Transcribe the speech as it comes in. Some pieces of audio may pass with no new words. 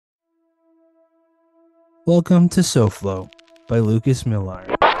Welcome to SoFlo by Lucas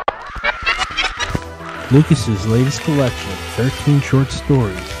Milliron. Lucas's latest collection, 13 short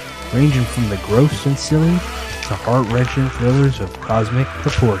stories, ranging from the gross and silly to heart-wrenching thrillers of cosmic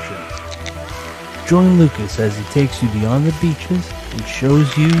proportions. Join Lucas as he takes you beyond the beaches and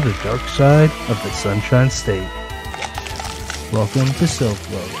shows you the dark side of the Sunshine State. Welcome to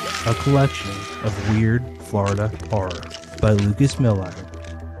SoFlo, a collection of weird Florida horror by Lucas Milliron.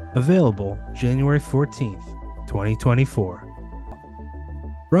 Available January 14th, 2024.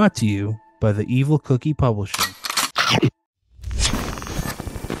 Brought to you by the Evil Cookie Publishing.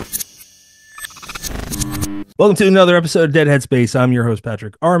 Welcome to another episode of Dead Headspace. I'm your host,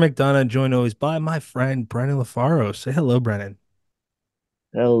 Patrick R. McDonough, joined always by my friend, Brennan LaFaro. Say hello, Brennan.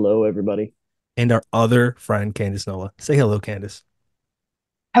 Hello, everybody. And our other friend, Candace Nola. Say hello, Candace.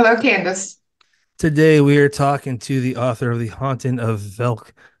 Hello, Candace. Today, we are talking to the author of The Haunting of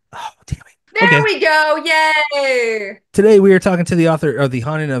Velk. Oh, damn it. There we go. Yay. Today, we are talking to the author of The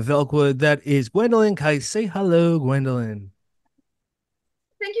Haunting of Velkwood. That is Gwendolyn Kiste. Say hello, Gwendolyn.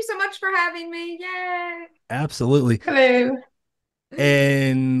 Thank you so much for having me. Yay. Absolutely. Hello.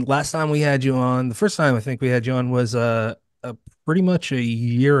 And last time we had you on, the first time I think we had you on was pretty much a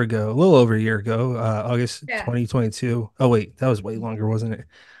year ago, a little over a year ago, August 2022. Oh, wait, that was way longer, wasn't it?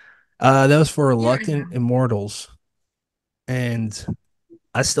 That was for Reluctant Immortals. And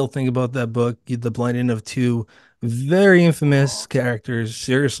I still think about that book, the blending of two very infamous characters,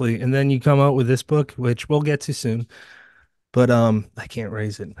 seriously. And then you come out with this book, which we'll get to soon. But I can't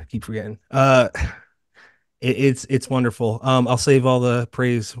raise it. I keep forgetting. It's wonderful. I'll save all the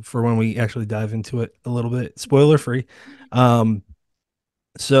praise for when we actually dive into it a little bit. Spoiler free.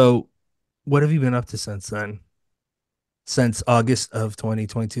 So what have you been up to since then? Since August of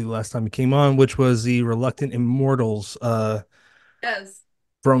 2022, the last time you came on, which was the Reluctant Immortals Yes.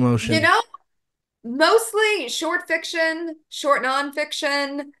 promotion. You know, mostly short fiction, short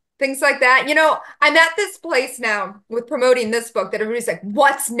nonfiction, things like that. You know, I'm at this place now with promoting this book that everybody's like,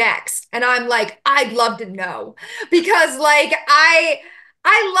 what's next? And I'm like, I'd love to know. Because like I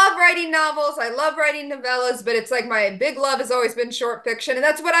love writing novels, I love writing novellas, but it's like my big love has always been short fiction. And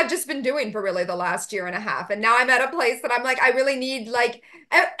that's what I've just been doing for really the last year and a half. And now I'm at a place that I'm like, I really need like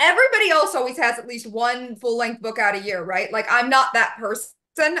everybody else always has at least one full-length book out a year, right? Like I'm not that person.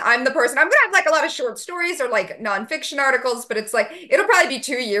 I'm the person. I'm gonna have like a lot of short stories or like nonfiction articles, but it's like it'll probably be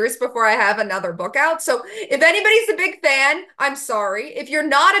 2 years before I have another book out. So if anybody's a big fan, I'm sorry. If you're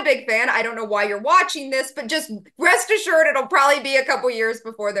not a big fan, I don't know why you're watching this, but just rest assured it'll probably be a couple years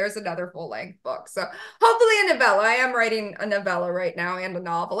before there's another full-length book. So hopefully a novella. I am writing a novella right now and a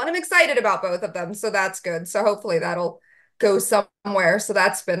novel, and I'm excited about both of them. So that's good. So hopefully that'll go somewhere. So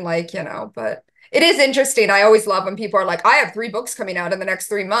that's been like, but it is interesting. I always love when people are like, I have 3 books coming out in the next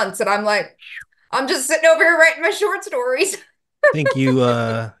 3 months. And I'm like, I'm just sitting over here writing my short stories. I think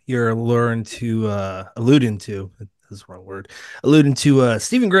you're alluding to that's the wrong word. Alluding to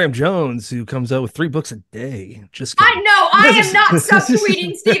Stephen Graham Jones, who comes out with 3 books a day. Just kidding. I know I am not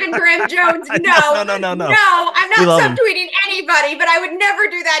subtweeting Stephen Graham Jones. No, no. I'm not subtweeting anybody, but I would never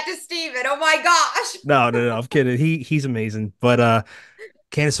do that to Stephen. Oh my gosh. No. I'm kidding. He's amazing. But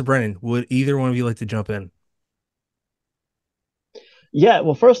Candace or Brennan, would either one of you like to jump in? Yeah,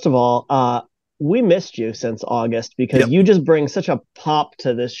 well, first of all, we missed you since August because you just bring such a pop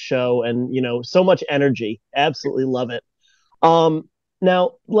to this show and, so much energy. Absolutely love it.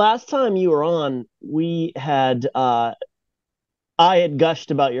 Now, last time you were on, I had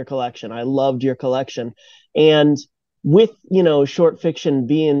gushed about your collection. I loved your collection. And with, short fiction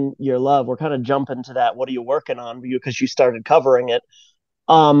being your love, we're kind of jumping to that. What are you working on? Because you started covering it.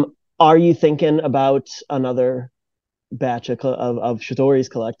 Are you thinking about another batch of stories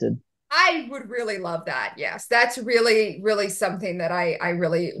collected? I would really love that. Yes, that's really, really something that I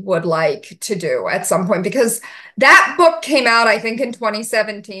really would like to do at some point because that book came out, I think, in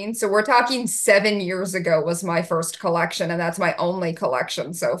 2017. So we're talking 7 years ago was my first collection, and that's my only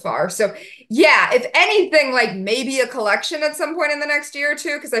collection so far. So yeah, if anything, like maybe a collection at some point in the next year or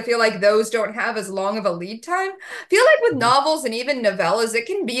two, because I feel like those don't have as long of a lead time. I feel like with novels and even novellas, it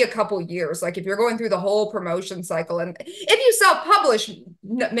can be a couple years. Like if you're going through the whole promotion cycle, and if you self-publish,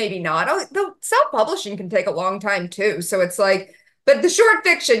 maybe not. The self-publishing can take a long time too. So it's like, but the short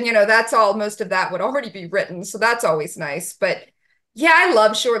fiction, that's all, most of that would already be written. So that's always nice. But yeah, I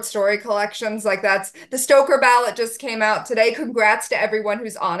love short story collections. Like that's the Stoker ballot just came out today. Congrats to everyone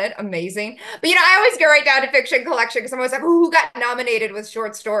who's on it. Amazing. But I always go right down to fiction collection because I'm always like, who got nominated with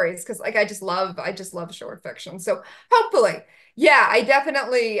short stories? Because like I just love short fiction. So hopefully Yeah,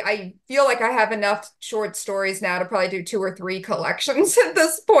 I feel like I have enough short stories now to probably do 2 or 3 collections at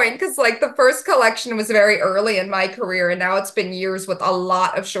this point. Because like the first collection was very early in my career, and now it's been years with a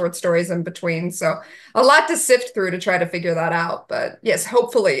lot of short stories in between. So a lot to sift through to try to figure that out. But yes,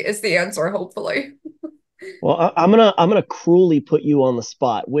 hopefully is the answer. Hopefully. Well, I'm gonna cruelly put you on the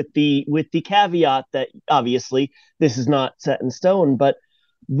spot with the caveat that obviously this is not set in stone, but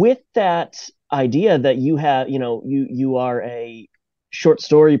with that idea that you have, you are a short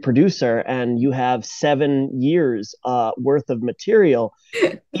story producer and you have 7 years worth of material.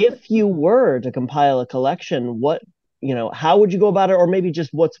 If you were to compile a collection, how would you go about it, or maybe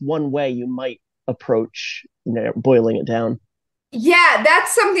just what's one way you might approach, boiling it down? Yeah,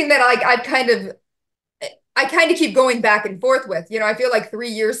 that's something that like I kind of keep going back and forth with. I feel like 3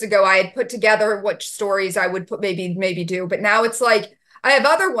 years ago I had put together what stories I would put maybe do, but now it's like I have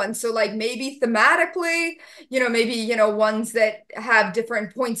other ones. So like maybe thematically, maybe ones that have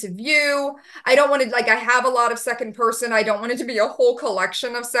different points of view. I don't want to like I have a lot of second person. I don't want it to be a whole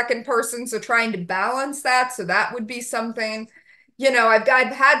collection of second person. So trying to balance that. So that would be something.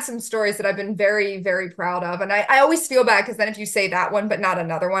 I've had some stories that I've been very, very proud of. And I always feel bad because then if you say that one, but not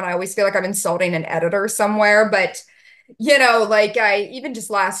another one, I always feel like I'm insulting an editor somewhere. But, like even just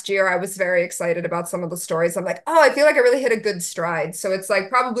last year, I was very excited about some of the stories. I'm like, oh, I feel like I really hit a good stride. So it's like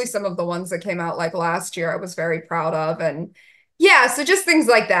probably some of the ones that came out like last year, I was very proud of. And yeah, so just things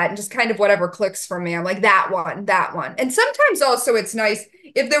like that and just kind of whatever clicks for me. I'm like, that one, that one. And sometimes also it's nice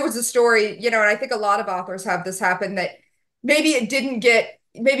if there was a story, and I think a lot of authors have this happen that maybe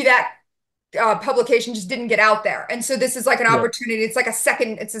that publication just didn't get out there. And so this is like an Yeah. opportunity. It's like a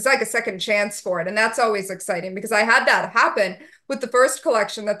second chance for it. And that's always exciting because I had that happen with the first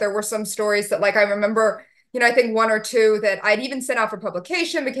collection that there were some stories that like I remember, I think 1 or 2 that I'd even sent out for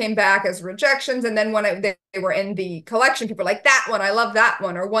publication became back as rejections. And then when they were in the collection, people were like, that one, I love that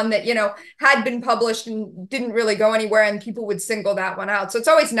one. Or one that, had been published and didn't really go anywhere and people would single that one out. So it's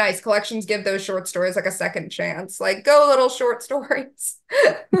always nice. Collections give those short stories like a second chance. Like go little short stories.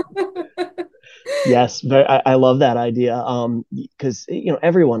 Yes, I love that idea. Because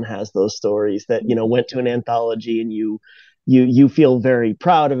everyone has those stories that went to an anthology, and you feel very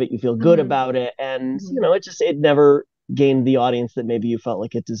proud of it, you feel good Mhm. about it, and Mhm. it never gained the audience that maybe you felt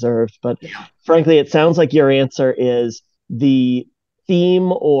like it deserved. But Yeah. frankly, it sounds like your answer is the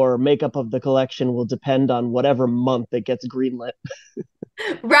theme or makeup of the collection will depend on whatever month it gets greenlit.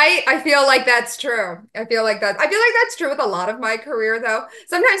 Right? I feel like that's true. I feel like that's true with a lot of my career though.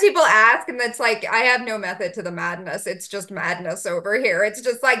 Sometimes people ask and it's like I have no method to the madness. It's just madness over here. It's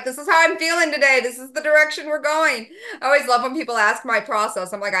just like this is how I'm feeling today. This is the direction we're going. I always love when people ask my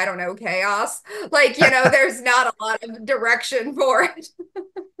process. I'm like, I don't know, chaos. Like, there's not a lot of direction for it.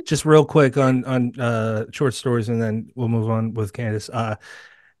 Just real quick on short stories, and then we'll move on with Candace.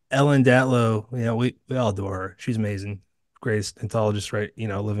 Ellen Datlow, we all adore her. She's amazing, greatest anthologist, right?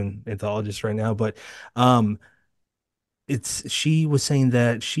 Living anthologist right now. But um, she was saying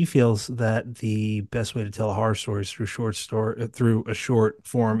that she feels that the best way to tell a horror story is through a short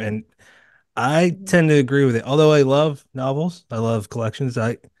form, and I tend to agree with it. Although I love novels, I love collections.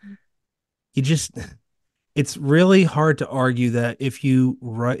 You just it's really hard to argue that if you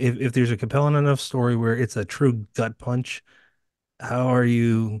write if there's a compelling enough story where it's a true gut punch, how are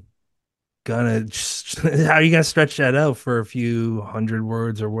you how are you gonna stretch that out for a few hundred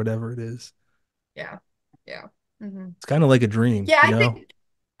words or whatever it is? Yeah. Yeah. Mhm. It's kind of like a dream, Yeah, you know?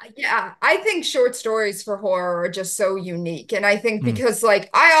 I think short stories for horror are just so unique. And I think Mm. because like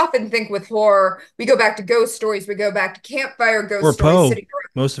I often think with horror, we go back to ghost stories, we go back to campfire ghost Or stories, Poe. sitting around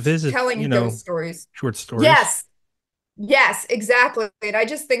Most of his is, telling ghost stories. short stories. Yes, yes, exactly. And I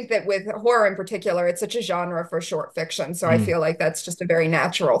just think that with horror in particular, it's such a genre for short fiction. So I Mm. feel like that's just a very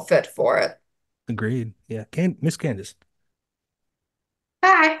natural fit for it. Agreed. Yeah. Miss Candace.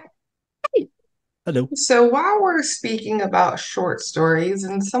 Hi. Hello. So while we're speaking about short stories,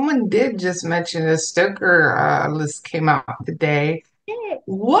 and someone did just mention a Stoker list came out today.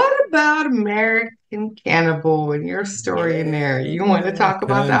 What about American Cannibal and your story in there? You want to Yeah. talk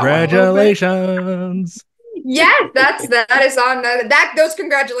about that one a little bit? Congratulations. Yes, that is on that those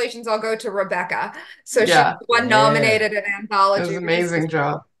congratulations all go to Rebecca. So she Yeah, won Yeah. nominated in it was anthology, an which is amazing just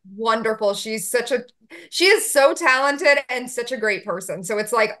job. wonderful. She is so talented and such a great person. So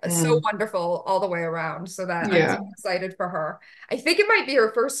it's like so Mm, wonderful all the way around. So that I'm so yeah, excited for her. I think it might be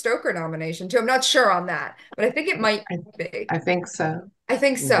her first Stoker nomination too. I'm not sure on that, but I think it might I, be. I think so. I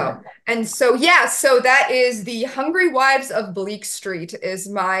think so. And so, yeah, so that is The Hungry Wives of Bleak Street is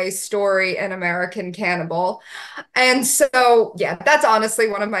my story in American Cannibal. And so, yeah, that's honestly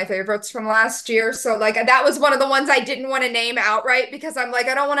one of my favorites from last year. So, like, that was one of the ones I didn't want to name outright because I'm like,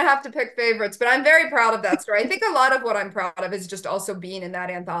 I don't want to have to pick favorites, but I'm very proud of that story. I think a lot of what I'm proud of is just also being in that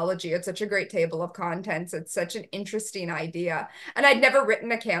anthology. It's such a great table of contents. It's such an interesting idea. And I'd never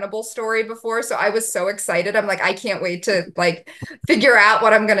written a cannibal story before, so I was so excited. I'm like, I can't wait to like figure out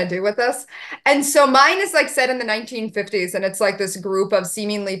what I'm going to do with this. And so mine is like set in the 1950s, and it's like this group of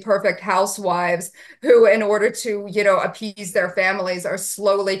seemingly perfect housewives who, in order to, you know, appease their families, are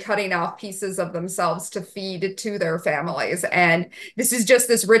slowly cutting off pieces of themselves to feed to their families. And this is just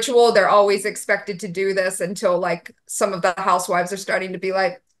this ritual. They're always expected to do this until like some of the housewives are starting to be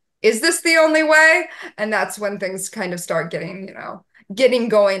like, is this the only way? And that's when things kind of start getting, you know, getting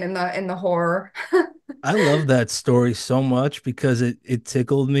going in the horror. I love that story so much because it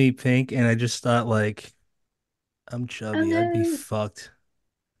tickled me pink, and I just thought like I'm Oh chubby. I'd be no. fucked.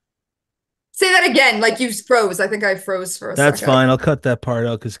 Say that again, like you froze. I think I froze for a That's second. fine. I'll cut that part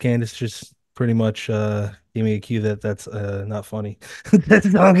out because Candace just pretty much gave me a cue that that's not funny. That's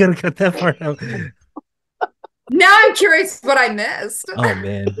I'm gonna cut that part out. Now I'm curious what I missed. Oh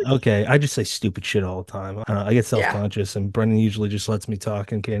man. Okay. I just say stupid shit all the time. I get Yeah. self-conscious, and Brendan usually just lets me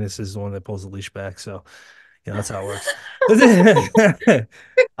talk, and Candace is the one that pulls the leash back. So, that's how it works.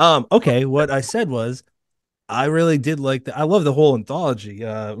 Okay, what I said was I really did like I love the whole anthology.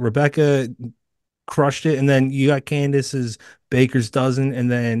 Rebecca crushed it, and then you got Candace's Baker's Dozen, and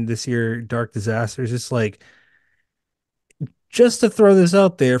then this year Dark Disasters. It's like, just to throw this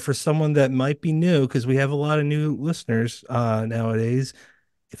out there for someone that might be new, because we have a lot of new listeners nowadays.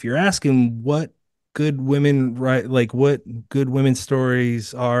 If you're asking what good women write, like what good women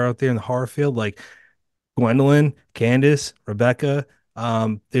stories are out there in the horror field, like Gwendolyn, Candace, Rebecca,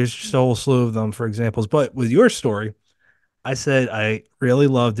 there's just a whole slew of them for examples. But with your story, I said I really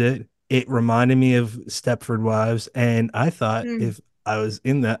loved it. It reminded me of Stepford Wives, and I thought Mm. if I was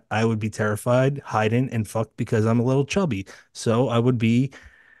in that, I would be terrified, hiding, and fucked because I'm a little chubby. So I would be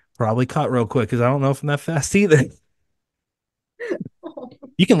probably caught real quick because I don't know if I'm that fast either.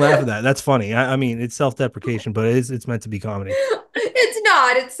 You can laugh at that. That's funny. I mean, it's self-deprecation, but it's meant to be comedy. It's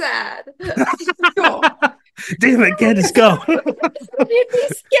not, it's sad. Cool. Damn it, Candace, go. You'd be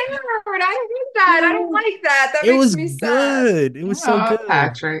scared. I don't get that. I don't like that. That It makes was me sad. good. It was so Oh, good.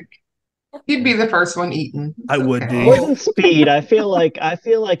 Patrick. He'd be the first one eaten. I It's would okay. be. More than speed, I feel like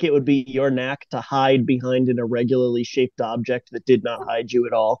it would be your knack to hide behind an irregularly shaped object that did not hide you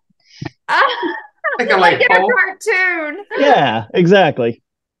at all. Like a Like light in a pole. cartoon. Yeah, exactly.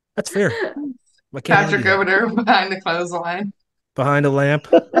 That's fair. Why can't I do Patrick that? over there behind the clothesline. Behind a lamp.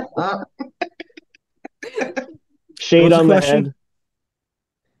 Oh, What Shade was the on the question?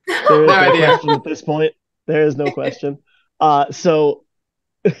 head. There no is no idea. question at this point. There is no question. So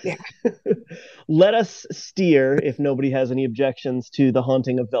Yeah. let us steer, if nobody has any objections, to the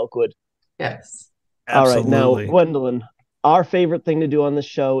Haunting of Velkwood. Yes. All right, now, Absolutely. Gwendolyn, our favorite thing to do on the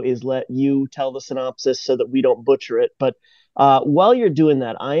show is let you tell the synopsis so that we don't butcher it. But while you're doing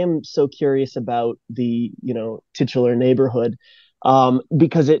that, I am so curious about the, titular neighborhood,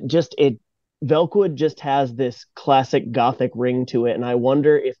 because Velkwood just has this classic Gothic ring to it, and I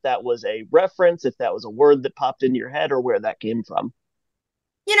wonder if that was a reference, if that was a word that popped into your head, or where that came from.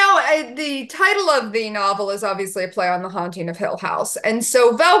 You know, the title of the novel is obviously a play on The Haunting of Hill House. And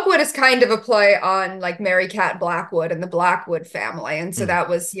so Velkwood is kind of a play on like Mary Cat Blackwood and the Blackwood family. And so Hmm. that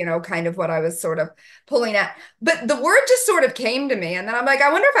was, you know, kind of what I was sort of pulling at. But the word just sort of came to me. And then I'm like,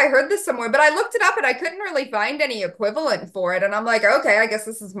 I wonder if I heard this somewhere. But I looked it up and I couldn't really find any equivalent for it. And I'm like, okay, I guess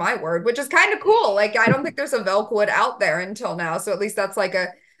this is my word, which is kind of cool. Like, I don't think there's a Velkwood out there until now. So at least that's like a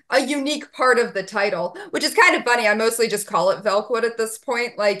unique part of the title, which is kind of funny. I mostly just call it Velkwood at this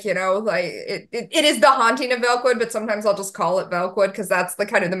point. Like, you know, like it is the Haunting of Velkwood, but sometimes I'll just call it Velkwood because that's the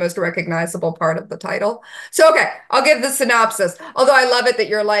kind of the most recognizable part of the title. So, okay, I'll give the synopsis. Although I love it that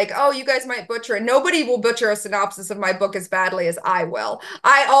you're like, oh, you guys might butcher it. Nobody will butcher a synopsis of my book as badly as I will.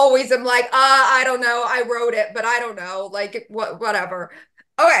 I always am like, I don't know. I wrote it, but I don't know. Like, whatever.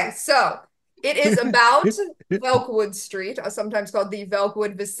 Okay, so it is about Velkwood Street, sometimes called the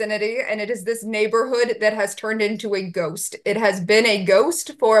Velkwood vicinity, and it is this neighborhood that has turned into a ghost. It has been a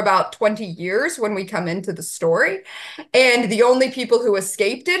ghost for about 20 years when we come into the story, and the only people who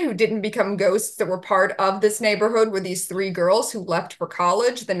escaped it, who didn't become ghosts that were part of this neighborhood, were these three girls who left for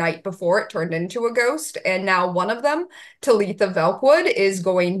college the night before it turned into a ghost, and now one of them, Talitha Velkwood, is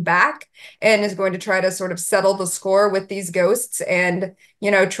going back and is going to try to sort of settle the score with these ghosts and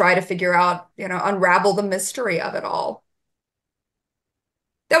try to figure out, unravel the mystery of it all.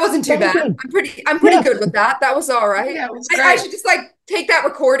 That wasn't too That was bad. good. I'm pretty Yeah. good with that. That was all right. Yeah, it was I great. should just like take that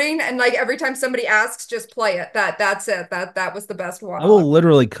recording and like every time somebody asks, just play it. That's it. That was the best one. I will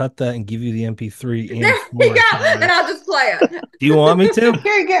literally cut that and give you the MP3 There and you more. go. And I'll just play it. Do you want me to?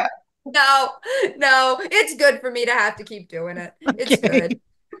 Here you go. No, no, it's good for me to have to keep doing it. It's Okay. good.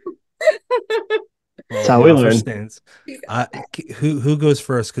 That's Well, how we the offer learn. stands. Who goes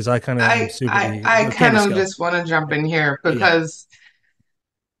first? Because I kind of am super. I kind Candace, of go. just want to jump in here Yeah. because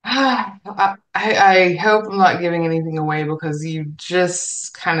I hope I'm not giving anything away because you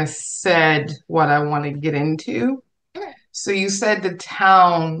just kind of said what I want to get into. Okay. So you said the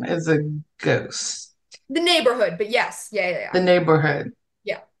town is a ghost, The neighborhood, but yes. Yeah. the neighborhood.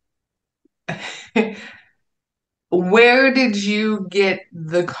 Yeah. Where did you get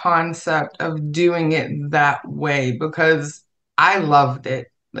the concept of doing it that way? Because I loved it.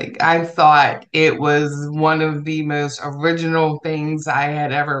 Like, I thought it was one of the most original things I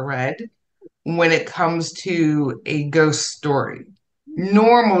had ever read when it comes to a ghost story.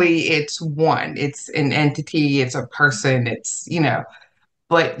 Normally, it's an entity, it's a person,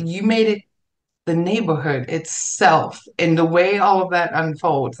 but you made it the neighborhood itself and the way all of that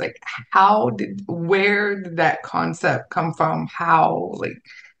unfolds. Like, where did that concept come from?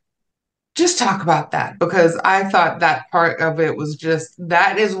 Just talk about that because I thought that part of it was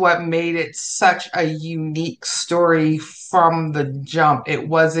that is what made it such a unique story from the jump. It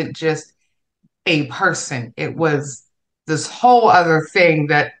wasn't just a person, it was this whole other thing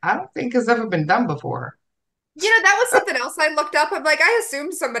that I don't think has ever been done before. That was something else I looked up. I'm like, I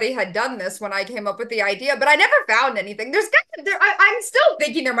assumed somebody had done this when I came up with the idea, but I never found anything. I'm still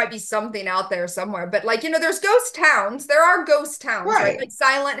thinking there might be something out there somewhere, but like, there's ghost towns. There are ghost towns, right? Right, Like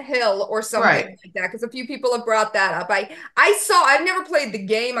Silent Hill or something right. like that, because a few people have brought that up. I've never played the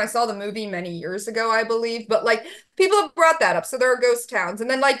game. I saw the movie many years ago, I believe, but like people have brought that up. So there are ghost towns. And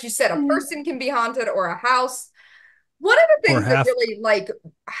then, like you said, a Mhm. person can be haunted or a house. One of the Or things that half. really like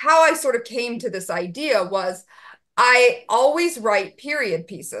how I sort of came to this idea was I always write period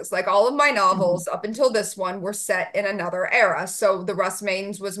pieces. Like all of my Mhm. novels up until this one were set in another era. So The Rust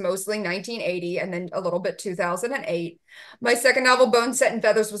Mains was mostly 1980 and then a little bit 2008. My second novel, Bone Set in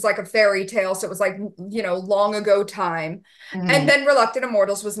Feathers, was like a fairy tale. So it was like, long ago time. And Mhm. then Reluctant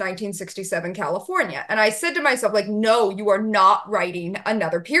Immortals was 1967 California. And I said to myself, like, no, you are not writing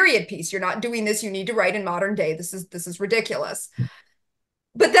another period piece. You're not doing this. You need to write in modern day. This is ridiculous.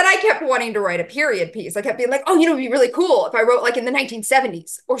 But then I kept wanting to write a period piece. I kept being like, oh, it'd be really cool if I wrote like in the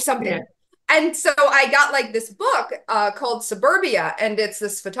 1970s or Yeah. something. And so I got like this book called Suburbia, and it's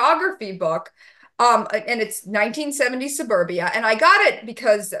this photography book. And it's 1970s suburbia. And I got it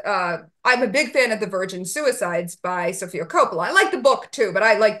because I'm a big fan of The Virgin Suicides by Sofia Coppola. I like the book too, but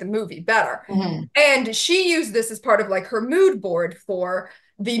I like the movie better. Mhm. And she used this as part of like her mood board for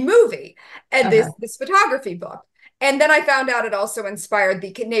the movie and Okay. this photography book. And then I found out it also inspired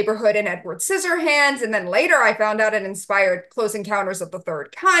the neighborhood in Edward Scissorhands. And then later I found out it inspired Close Encounters of the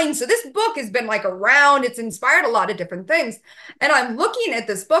Third Kind. So this book has been like around, it's inspired a lot of different things. And I'm looking at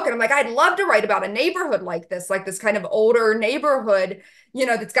this book and I'm like, I'd love to write about a neighborhood like this kind of older neighborhood,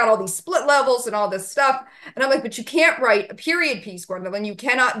 that's got all these split levels and all this stuff. And I'm like, but you can't write a period piece, Gwendolyn. You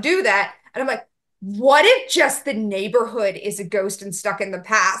cannot do that. And I'm like, what if just the neighborhood is a ghost and stuck in the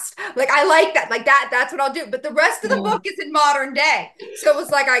past? Like, I like that. Like that's what I'll do. But the rest of the book Mhm. is in modern day. So it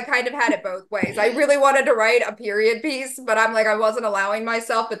was like I kind of had it both ways. I really wanted to write a period piece, but I'm like, I wasn't allowing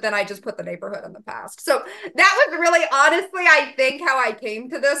myself. But then I just put the neighborhood in the past. So that was really honestly, I think, how I came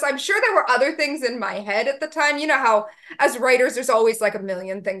to this. I'm sure there were other things in my head at the time. You know how as writers, there's always like a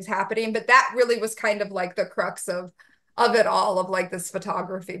million things happening, but that really was kind of like the crux of it all, of like this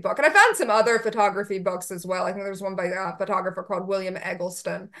photography book. And I found some other photography books as well. I think there's one by a photographer called William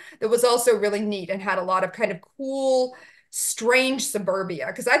Eggleston that was also really neat and had a lot of kind of cool, strange suburbia.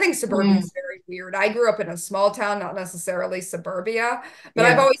 Because I think suburbia Mhm. is very weird. I grew up in a small town, not necessarily suburbia, but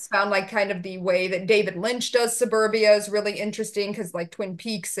I've Yeah. always found like kind of the way that David Lynch does suburbia is really interesting because like Twin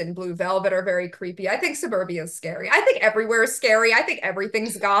Peaks and Blue Velvet are very creepy. I think suburbia is scary. I think everywhere is scary. I think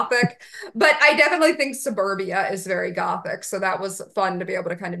everything's gothic. But I definitely think suburbia is very gothic. So that was fun to be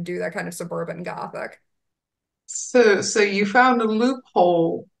able to kind of do that kind of suburban gothic. So you found a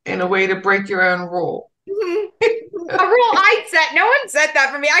loophole in a way to break your own rule. Mhm. A rule I set. No one set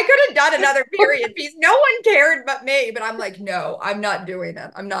that for me. I could have done another period piece. No one cared but me. But I'm like, no, I'm not doing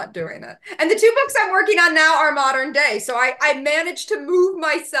it. I'm not doing it. And the two books I'm working on now are modern day. So I managed to move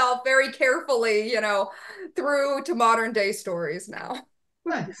myself very carefully, through to modern day stories now.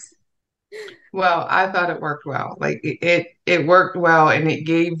 Nice. Well, I thought it worked well. Like it worked well, and it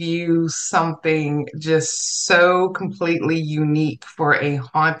gave you something just so completely unique for a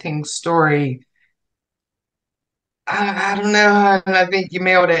haunting story. I don't know, and I think you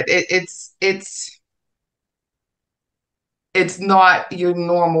nailed it. It's not your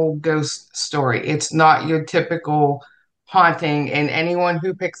normal ghost story. It's not your typical haunting, and anyone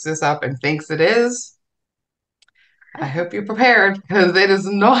who picks this up and thinks it is, I hope you're prepared because it is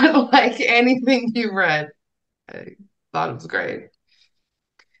not like anything you read. I thought it was great.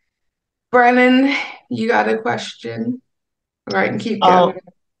 Brennan, you got a question? Right, and keep Uh, going.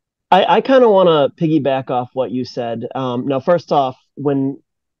 I kind of want to piggyback off what you said. Now, first off, when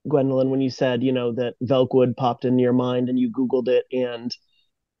Gwendolyn, when you said, that Velkwood popped into your mind and you Googled it and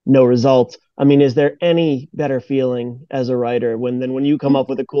no results. I mean, is there any better feeling as a writer when you come up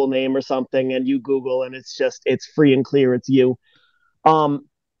with a cool name or something and you Google and it's free and clear, it's you. Um,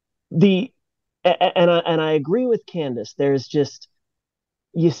 the and I agree with Candace. There's just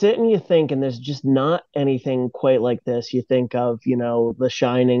you sit and you think, and there's just not anything quite like this. You think of, The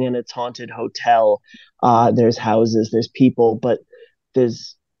Shining and its haunted hotel. There's houses, there's people, but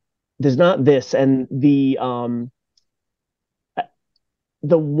there's there's not this. And the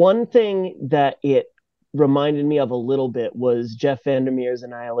one thing that it reminded me of a little bit was Jeff Vandermeer's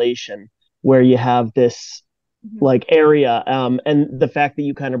Annihilation, where you have this like area, and the fact that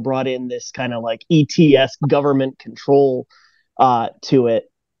you kind of brought in this kind of like ETS government control to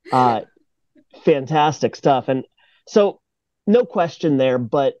it. Uh, Fantastic stuff. And so, no question there.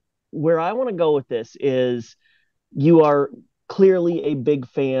 But where I want to go with this is you are clearly a big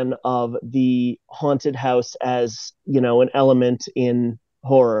fan of the haunted house as, an element in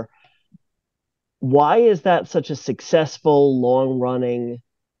horror. Why is that such a successful, long running,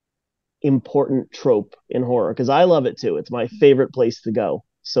 important trope in horror? Because I love it too. It's my favorite place to go.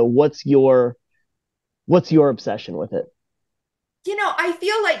 So what's your obsession with it? I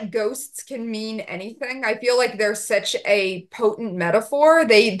feel like ghosts can mean anything. I feel like they're such a potent metaphor.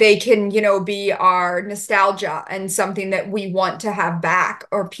 They can, be our nostalgia and something that we want to have back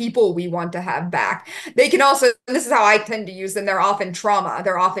or people we want to have back. They can also, this is how I tend to use them, they're often trauma,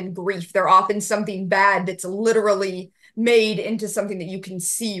 they're often grief, they're often something bad that's literally made into something that you can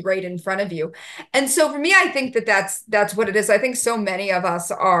see right in front of you. And so for me, I think that that's what it is. I think so many of us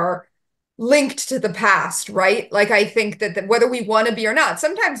are linked to the past, right? Like I think that whether we want to be or not,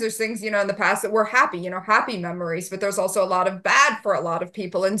 sometimes there's things, in the past that we're happy, happy memories, but there's also a lot of bad for a lot of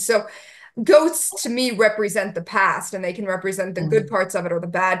people. And so ghosts to me represent the past and they can represent the good Mhm. parts of it or the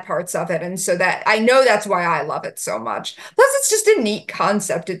bad parts of it. And so that I know that's why I love it so much. Plus, it's just a neat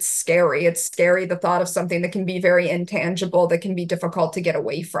concept. It's scary. It's scary, the thought of something that can be very intangible, that can be difficult to get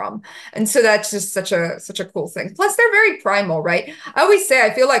away from. And so that's just such a cool thing. Plus, they're very primal, right? I always say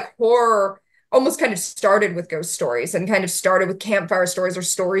I feel like horror almost kind of started with ghost stories and kind of started with campfire stories or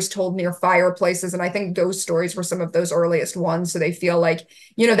stories told near fireplaces. And I think ghost stories were some of those earliest ones. So they feel like,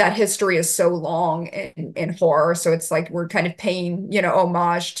 that history is so long in horror. So it's like we're kind of paying,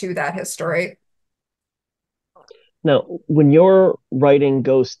 homage to that history. Now, when you're writing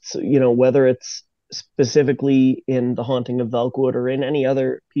ghosts, whether it's specifically in The Haunting of Velkwood or in any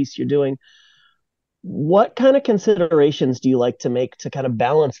other piece you're doing, what kind of considerations do you like to make to kind of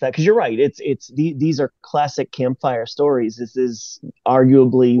balance that? Because you're right, these are classic campfire stories. This is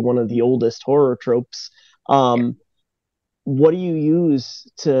arguably one of the oldest horror tropes. Um, what do you use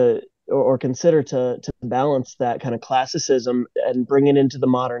to or consider to balance that kind of classicism and bring it into the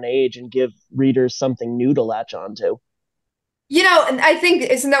modern age and give readers something new to latch onto? And I think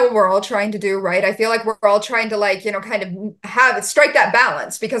isn't that what we're all trying to do, right? I feel like we're all trying to like, kind of have strike that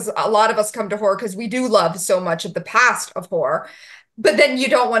balance because a lot of us come to horror because we do love so much of the past of horror. But then you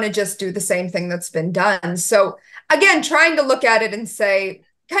don't want to just do the same thing that's been done. So again, trying to look at it and say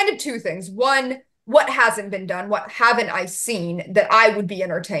kind of two things. One, what hasn't been done? What haven't I seen that I would be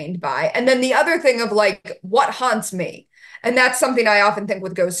entertained by? And then the other thing of like, what haunts me? And that's something I often think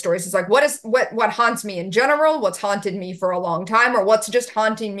with ghost stories is like, what haunts me in general? What's haunted me for a long time? Or what's just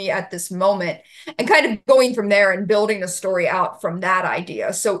haunting me at this moment? And kind of going from there and building a story out from that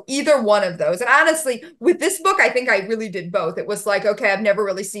idea. So either one of those. And honestly, with this book, I think I really did both. It was like, okay, I've never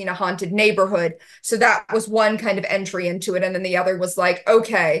really seen a haunted neighborhood. So that was one kind of entry into it. And then the other was like,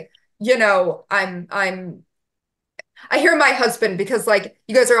 okay, I hear my husband because like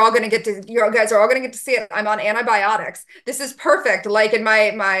you guys are all gonna get to see it. I'm on antibiotics. This is perfect. Like in my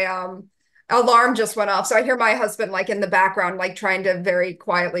alarm just went off. So I hear my husband like in the background, like trying to very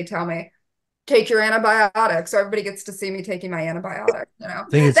quietly tell me, take your antibiotics. So everybody gets to see me taking my antibiotics. You know, I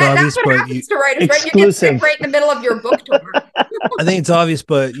think it's obvious, that's what but happens to writers, right? You get Exclusive. sick right in the middle of your book tour. I think it's obvious,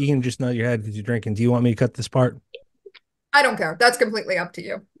 but you can just nod your head because you're drinking. Do you want me to cut this part? I don't care. That's completely up to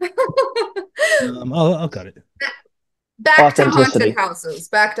you. I'll cut it. Back to Authenticity. haunted houses.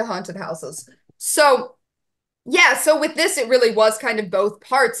 Back to haunted houses. So yeah, so with this, it really was kind of both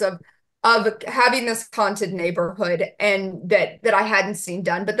parts of having this haunted neighborhood and that I hadn't seen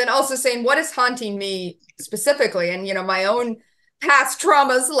done, but then also saying what is haunting me specifically, and you know, my own past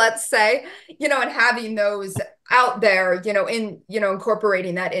traumas, let's say, you know, and having those out there, you know, in, you know,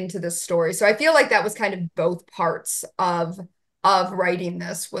 incorporating that into this story. So I feel like that was kind of both parts of writing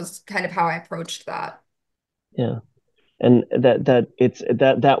this, was kind of how I approached that. Yeah. And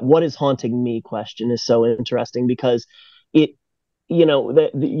that what is haunting me question is so interesting, because it, you know,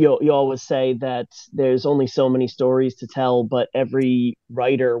 you always say that there's only so many stories to tell, but every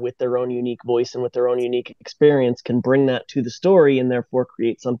writer with their own unique voice and with their own unique experience can bring that to the story and therefore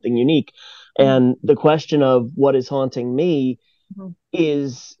create something unique. And the question of what is haunting me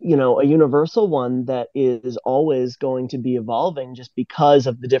is, you know, a universal one that is always going to be evolving just because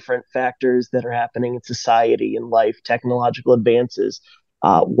of the different factors that are happening in society and life, technological advances,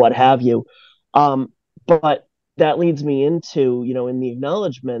 what have you. But that leads me into, you know, in the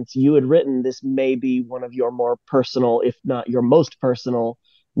acknowledgments, you had written this may be one of your more personal, if not your most personal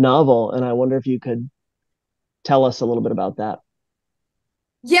novel. And I wonder if you could tell us a little bit about that.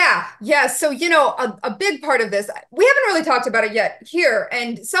 Yeah. So, you know, a big part of this, we haven't really talked about it yet here.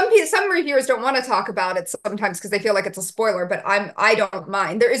 And some reviewers don't want to talk about it sometimes because they feel like it's a spoiler, but I don't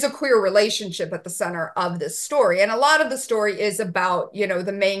mind. There is a queer relationship at the center of this story. And a lot of the story is about, you know,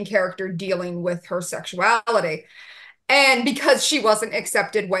 the main character dealing with her sexuality. And because she wasn't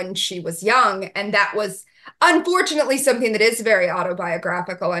accepted when she was young, and that was unfortunately something that is very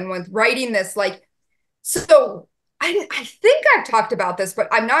autobiographical. And with writing this, like, so I think I've talked about this, but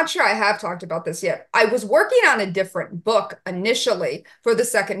I'm not sure I have talked about this yet. I was working on a different book initially for the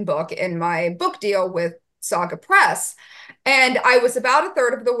second book in my book deal with Saga Press. And I was about a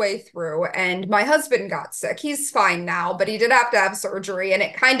third of the way through, and my husband got sick. He's fine now, but he did have to have surgery, and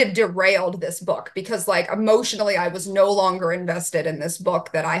it kind of derailed this book because, like, emotionally, I was no longer invested in this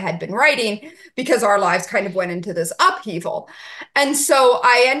book that I had been writing because our lives kind of went into this upheaval. And so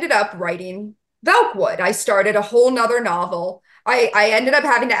I ended up writing Velkwood. I started a whole nother novel. I ended up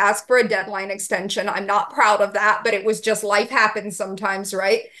having to ask for a deadline extension. I'm not proud of that, but it was just life happens sometimes,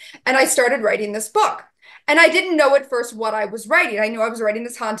 right? And I started writing this book. And I didn't know at first what I was writing. I knew I was writing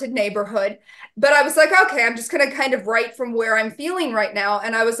this haunted neighborhood, but I was like, okay, I'm just going to kind of write from where I'm feeling right now.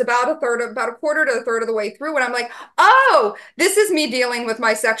 And I was about a quarter to a third of the way through. And I'm like, oh, this is me dealing with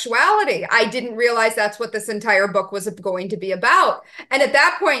my sexuality. I didn't realize that's what this entire book was going to be about. And at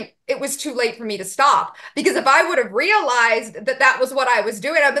that point, it was too late for me to stop, because if I would have realized that that was what I was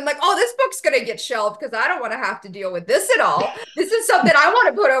doing, I've been like, oh, this book's going to get shelved because I don't want to have to deal with this at all. This is something I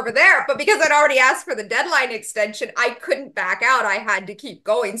want to put over there. But because I'd already asked for the deadline extension, I couldn't back out. I had to keep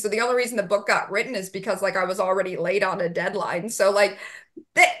going. So the only reason the book got written is because, like, I was already late on a deadline. So, like,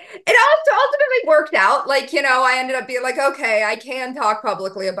 it also ultimately worked out. Like, you know, I ended up being like, okay, I can talk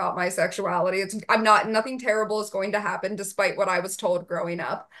publicly about my sexuality. Nothing terrible is going to happen despite what I was told growing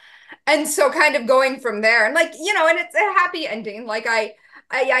up. And so kind of going from there, and, like, you know, and it's a happy ending. Like, I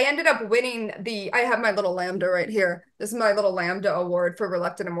ended up winning I have my little Lambda right here. This is my little Lambda award for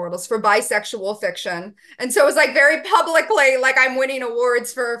Reluctant Immortals for bisexual fiction. And so it was like very publicly, like, I'm winning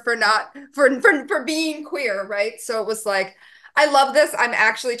awards for being queer, right? So it was like, I love this. I'm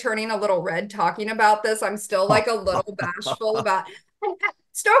actually turning a little red talking about this. I'm still like a little bashful about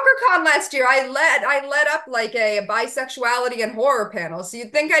StokerCon last year. I led up like a bisexuality and horror panel. So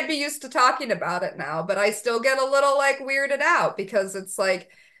you'd think I'd be used to talking about it now, but I still get a little, like, weirded out because it's like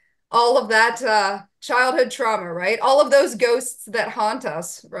all of that childhood trauma, right? All of those ghosts that haunt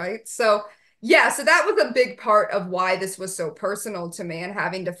us, right? So yeah, so that was a big part of why this was so personal to me, and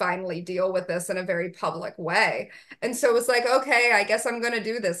having to finally deal with this in a very public way. And so it was like, okay, I guess I'm going to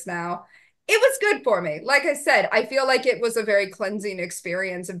do this now. It was good for me. Like I said, I feel like it was a very cleansing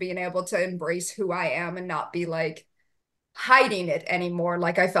experience of being able to embrace who I am and not be, like, hiding it anymore,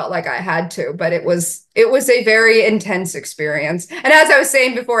 like I felt like I had to. But it was a very intense experience. And as I was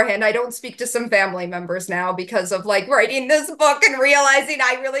saying beforehand, I don't speak to some family members now because of, like, writing this book and realizing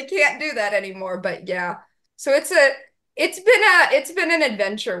I really can't do that anymore. But yeah, so it's been an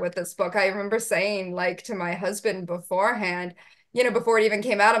adventure with this book. I remember saying, like, to my husband beforehand, you know, before it even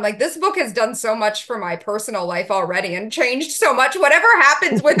came out, I'm like, this book has done so much for my personal life already and changed so much. Whatever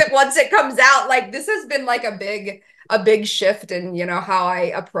happens with it once it comes out, like, this has been like a a big shift in, how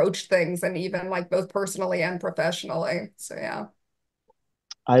I approach things and even like both personally and professionally. So yeah.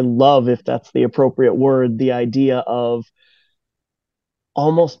 I love, if that's the appropriate word, the idea of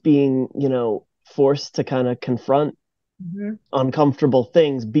almost being, forced to kind of confront uncomfortable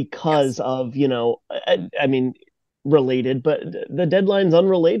things because Yes. of, I mean, related, but the deadline's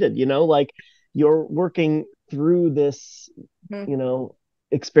unrelated, like you're working through this, Mhm.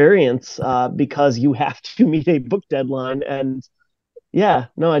 experience because you have to meet a book deadline. And yeah,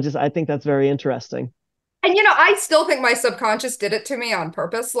 no, I think that's very interesting. And I still think my subconscious did it to me on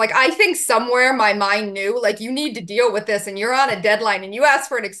purpose. Like I think somewhere my mind knew, like, you need to deal with this and you're on a deadline and you ask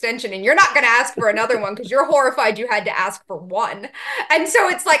for an extension and you're not going to ask for another one because you're horrified you had to ask for one. And so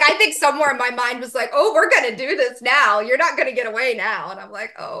it's like I think somewhere my mind was like, "Oh, we're going to do this now. You're not going to get away now." And I'm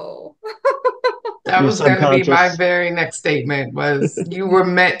like, "Oh." That Your was going to be my subconscious. very next statement was you were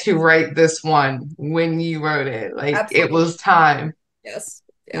meant to write this one when you wrote it. Like it Absolutely. was time. Yes.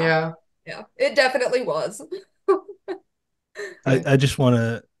 Yeah. Yeah. Yeah. It definitely was. I just want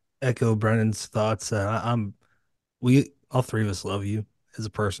to echo Brennan's thoughts. We all three of us love you as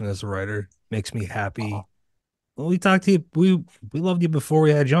a person, as a writer. Makes me happy. Well, we talked to you. We loved you before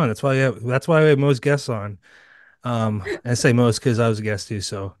we had you on. That's why we had most guests on. I say most because I was a guest too.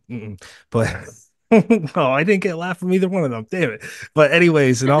 So, but oh, I didn't get a laugh from either one of them. Damn it. But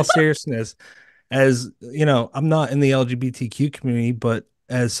anyways, in all seriousness, as you know, I'm not in the LGBTQ community, but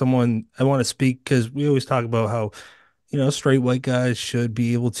as someone, I want to speak because we always talk about how straight white guys should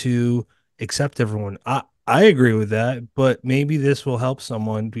be able to accept everyone. I agree with that, but maybe this will help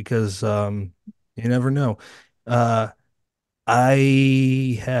someone because you never know. Uh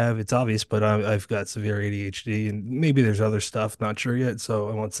it's obvious, but I've got severe ADHD and maybe there's other stuff, not sure yet, so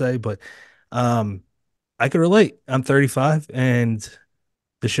I won't say, but um I could relate. I'm 35 and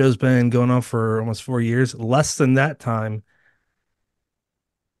the show's been going on for almost 4 years, less than that time.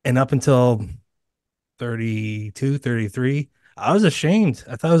 And up until 32, 33, I was ashamed.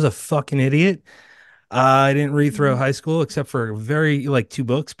 I thought I was a fucking idiot. I didn't read throughout high school except for very like two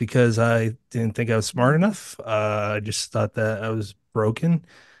books because I didn't think I was smart enough. I just thought that I was broken.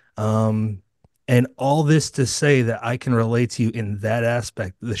 Um, and all this to say that I can relate to you in that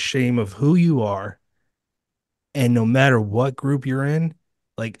aspect, the shame of who you are. And no matter what group you're in,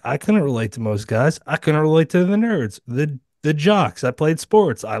 like I couldn't relate to most guys. I couldn't relate to the nerds, the jocks. I played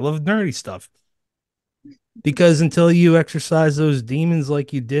sports. I love nerdy stuff. Because until you exercise those demons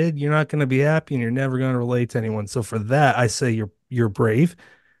like you did, you're not going to be happy and you're never going to relate to anyone. So for that, I say you're brave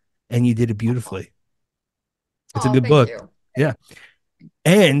and you did it beautifully. It's a Oh, good thank book. you. Yeah.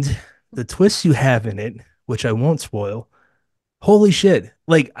 And the twists you have in it, which I won't spoil. Holy shit.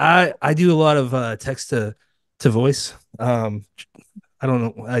 Like I do a lot of text to voice. I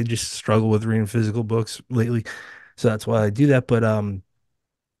don't know. I just struggle with reading physical books lately. So that's why I do that, but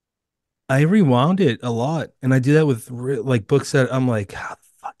I rewound it a lot, and I do that with like books that I'm like, how the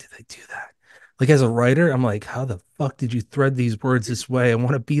fuck did they do that? Like as a writer, I'm like, how the fuck did you thread these words this way? I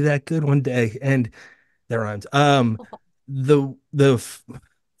want to be that good one day, and that rhymes. There's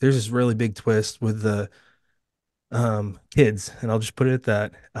this really big twist with the kids, and I'll just put it at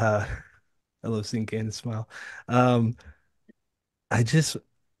that. I love seeing Candace smile. Um, I just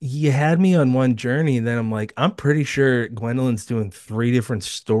you had me on one journey, and then I'm like, I'm pretty sure Gwendolyn's doing three different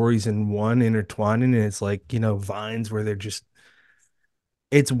stories in one intertwining, and it's like, vines where they're just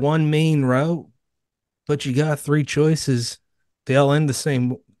it's one main route, but you got three choices. They all end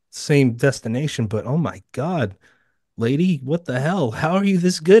the same destination, but oh my God, lady, what the hell? How are you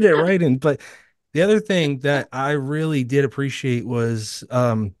this good at writing? But the other thing that I really did appreciate was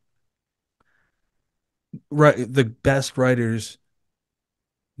right the best writers,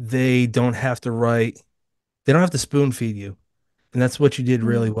 they don't have to write, they don't have to spoon feed you. And that's what you did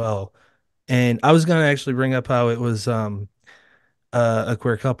really Mhm. well. And I was gonna actually bring up how it was a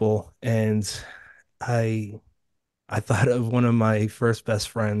queer couple, and I I thought of one of my first best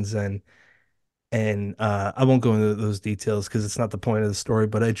friends, and I won't go into those details because it's not the point of the story,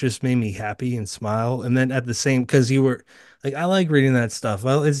 but it just made me happy and smile. And then at the same, because you were like, I like reading that stuff.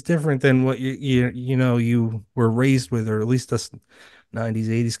 Well, it's different than what you were raised with, or at least us 90s,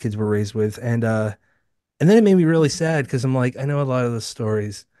 80s kids were raised with. And then it made me really sad because I'm like, I know a lot of the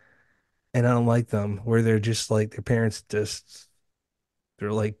stories and I don't like them where they're just like their parents just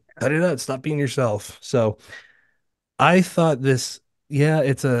they're like, cut it out, stop being yourself. So I thought yeah,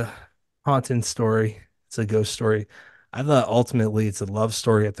 it's a haunting story. It's a ghost story. I thought ultimately it's a love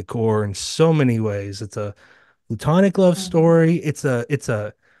story at the core in so many ways. It's a platonic love story. I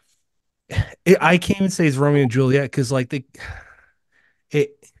can't even say it's Romeo and Juliet because like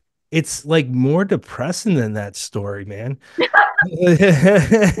it it's like more depressing than that story, man.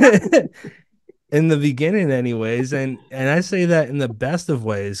 In the beginning anyways, and I say that in the best of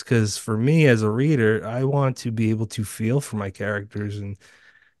ways, because for me as a reader, I want to be able to feel for my characters, and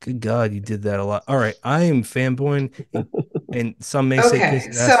good God, you did that a lot. All right, I am fanboying, and some may say Okay,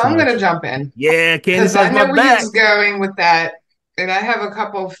 kissing so ass too I'm gonna much. jump in Yeah, Candace because I has my know where he was back. going with that, and I have a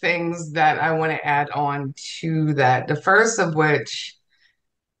couple of things that I want to add on to that. The first of which,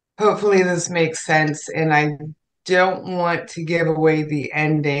 hopefully, this makes sense, and I don't want to give away the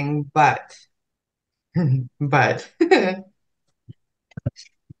ending, but but can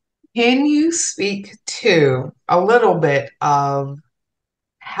you speak to a little bit of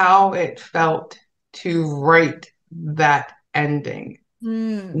how it felt to write that ending?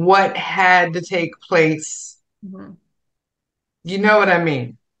 Mm. What had to take place? Mhm. You know what I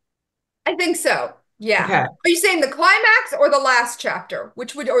mean? I think so. Yeah. Okay. Are you saying the climax or the last chapter?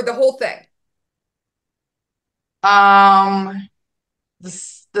 Which would, or the whole thing? Um,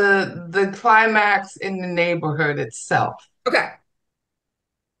 the climax in the neighborhood itself. Okay.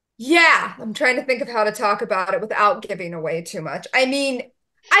 Yeah, I'm trying to think of how to talk about it without giving away too much. I mean,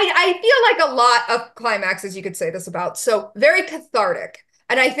 I feel like a lot of climaxes you could say this about. So very cathartic.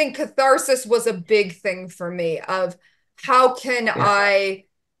 And I think catharsis was a big thing for me of how can Yeah. I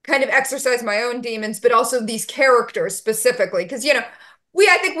kind of exercise my own demons, but also these characters specifically. Because,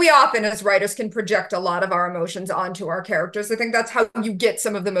 I think we often as writers can project a lot of our emotions onto our characters. I think that's how you get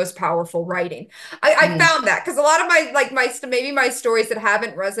some of the most powerful writing. I Mhm. found that because a lot of maybe my stories that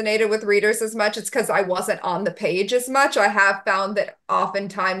haven't resonated with readers as much, it's because I wasn't on the page as much. I have found that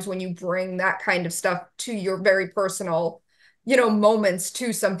oftentimes when you bring that kind of stuff to your very personal, moments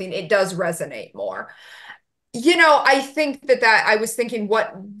to something, it does resonate more. I think that I was thinking,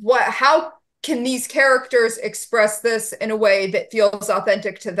 how can these characters express this in a way that feels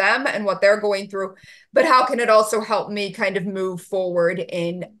authentic to them and what they're going through, but how can it also help me kind of move forward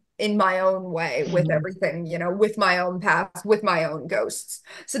in my own way with Mhm. everything, with my own path, with my own ghosts.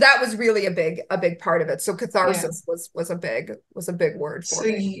 So that was really a big part of it. So Yeah. catharsis was a big word for So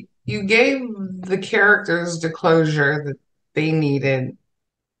me. you gave the characters the closure that they needed.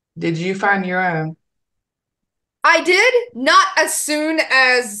 Did you find your own? I did, not as soon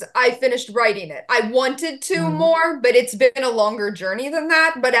as I finished writing it. I wanted to Mhm. more, but it's been a longer journey than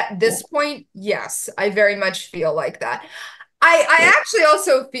that. But at this point, yes, I very much feel like that. I actually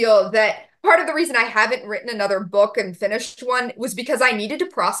also feel that part of the reason I haven't written another book and finished one was because I needed to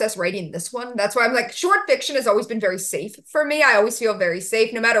process writing this one. That's why I'm like, short fiction has always been very safe for me. I always feel very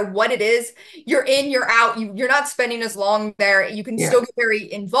safe, no matter what it is. You're in, you're out, you're not spending as long there. You can Yeah. still get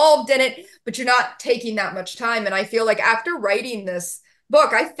very involved in it, but you're not taking that much time. And I feel like after writing this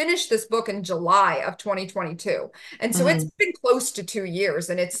book, I finished this book in July of 2022. And so it's Mhm. been close to 2 years.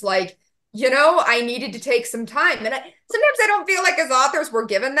 And it's like, I needed to take some time. And sometimes I don't feel like as authors we're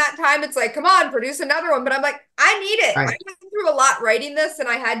given that time. It's like, come on, produce another one. But I'm like, I need it. I Right. went through a lot writing this, and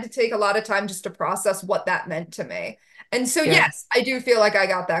I had to take a lot of time just to process what that meant to me. And so, Yeah. yes, I do feel like I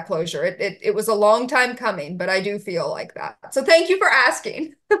got that closure. It was a long time coming, but I do feel like that. So thank you for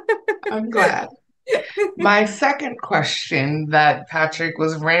asking. I'm glad. My second question that Patrick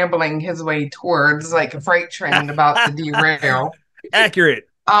was rambling his way towards, like a freight train about to derail, Accurate.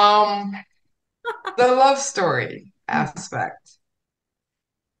 um, the love story aspect.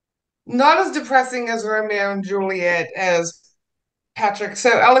 Not as depressing as Romeo and Juliet, as Patrick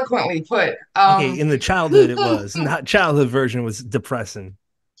so eloquently put. Okay, in the childhood it was. Not childhood version was depressing.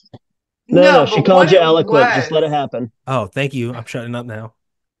 No, no, No, she but what called you it eloquent. Just let it was, happen. Oh, thank you. I'm shutting up now.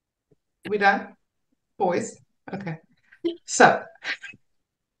 we done? Boys? Okay. So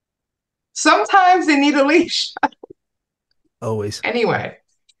sometimes they need a leash. Always. Anyway,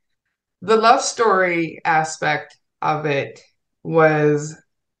 the love story aspect of it was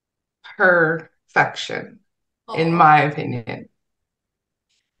perfection, in Oh. my opinion.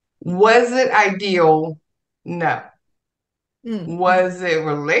 Was it ideal? No. Mm. Was it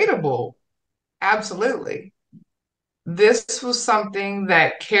relatable? Absolutely. This was something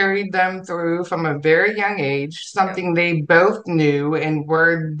that carried them through from a very young age, Yeah. something they both knew and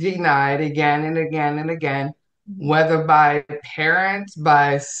were denied again and again and again, Mhm. whether by parents,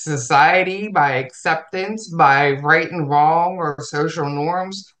 by society, by acceptance, by right and wrong or social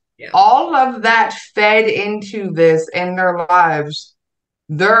norms. Yeah. All of that fed into this in their lives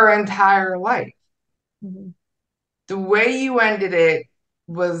their entire life. Mhm. The way you ended it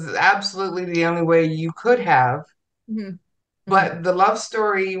was absolutely the only way you could have. Mhm. Mhm. But the love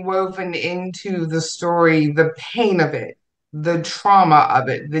story woven into the story, the pain of it, the trauma of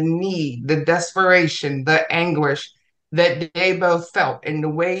it, the need, the desperation, the anguish, that they both felt, and the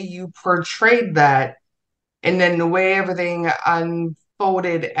way you portrayed that, and then the way everything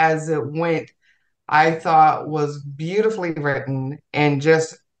unfolded as it went, I thought was beautifully written and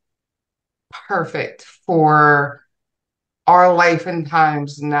just perfect for our life and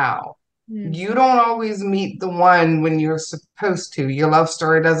times now. Mm. You don't always meet the one when you're supposed to. Your love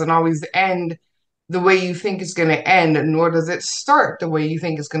story doesn't always end the way you think it's going to end, nor does it start the way you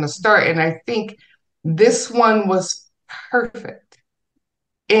think it's going to start. And I think this one was perfect.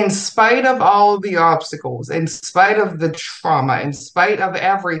 In spite of all the obstacles, in spite of the trauma, in spite of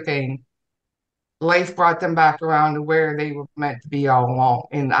everything, life brought them back around to where they were meant to be all along.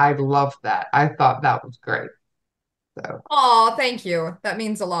 And I loved that. I thought that was great. So Oh, thank you. That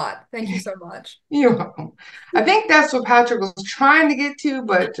means a lot. Thank you so much. you're welcome. I think that's what Patrick was trying to get to,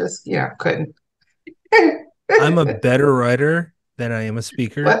 but just, couldn't. I'm a better writer than I am a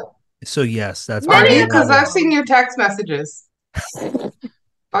speaker. What So yes, that's are Many probably you? of why Because us the I've are. seen your text messages.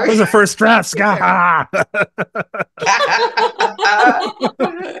 Are those you? are first drafts. Fair.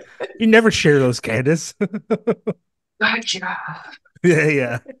 You never share those, Candace. Gotcha. Yeah,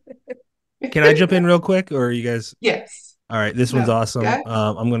 yeah. Can I jump in real quick, or are you guys? Yes. All right, this one's No. awesome. Yeah.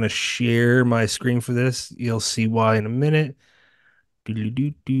 I'm gonna share my screen for this. You'll see why in a minute.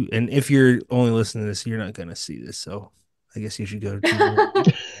 Do. And if you're only listening to this, you're not gonna see this. So I guess you should go to your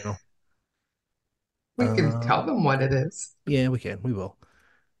channel. We can tell them what it is. Yeah, we can. We will.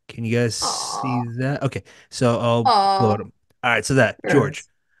 Can you guys see Aw. that? Okay, so I'll blow Aw. it up. All right, so that There it George, is.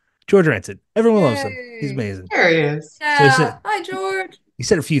 George Ranson. Everyone loves him. He's Yay. amazing. There he is. So Yeah. Hi, George. he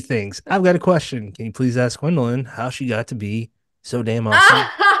said a few things. I've got a question. Can you please ask Gwendolyn how she got to be so damn awesome?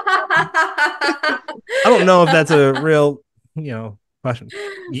 I don't know if that's a real, question.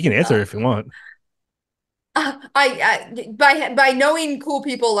 You can answer it if you want. By knowing cool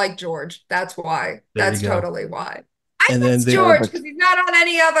people like George, that's why. There you That's go. totally why. I And then miss there, George Perfect. because he's not on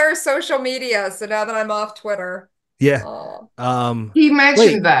any other social media. So now that I'm off Twitter, yeah. oh, He Wait,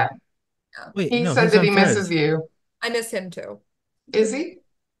 mentioned that. yeah, He no, said he's that on he misses Threads. you. I miss him too. Is he?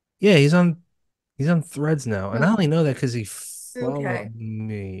 Yeah, he's on Threads now, and I Hmm. only know that because he Okay. followed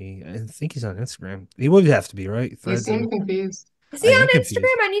me. I think he's on Instagram. He would have to be, right? You Threads and seem confused. Is he I am on confused.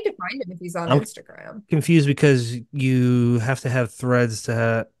 Instagram? I need to find him if he's on I'm Instagram. confused because you have to have Threads to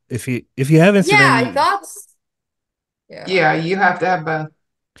have if you have Yeah, Instagram, I thought. Yeah. Yeah, you have to have both.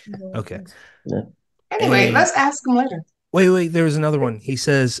 okay. Yeah. Anyway, And let's ask him later. wait, there was another one. He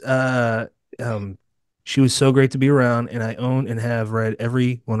says, she was so great to be around, and I own and have read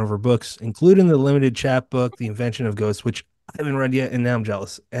every one of her books, including the limited chap book, The Invention of Ghosts, which I haven't read yet, and now I'm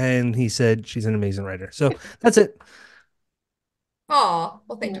jealous. And he said she's an amazing writer. So that's it. Oh,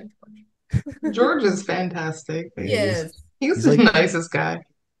 well, thank Yeah. you, George. George is fantastic. Yeah, he is. He's He's the like nicest guy.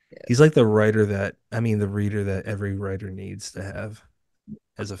 he's like the writer that the reader that every writer needs to have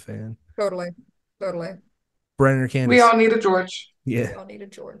as a fan. Totally. Totally. Brennan or We Candace? all need a George. We Yeah. all need a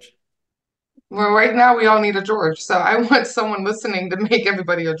George. Well, right now we all need a George. So I want someone listening to make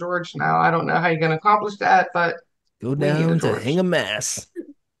everybody a George now. I don't know how you're going to accomplish that, but Go we need a down to hang George. a mass.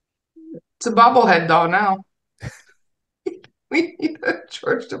 It's a bobblehead doll now. We need a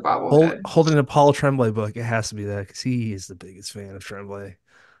George to bobblehead. Holding a Paul Tremblay book. It has to be that because he is the biggest fan of Tremblay. He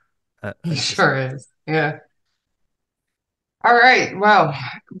That's just sure is. Yeah. All right. Well,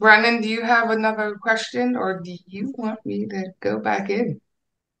 Brennan, do you have another question or do you want me to go back in?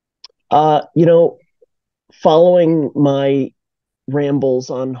 Uh, you know, following my rambles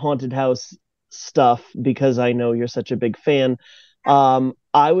on haunted house stuff because I know you're such a big fan.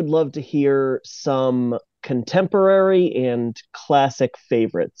 I would love to hear some contemporary and classic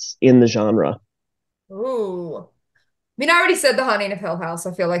favorites in the genre. Ooh. I mean, I already said The Haunting of Hill House.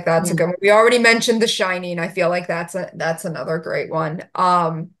 I feel like that's a Hmm. good one. We already mentioned The Shining. I feel like that's another great one.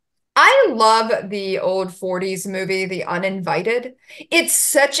 I love the old 40s movie, The Uninvited. It's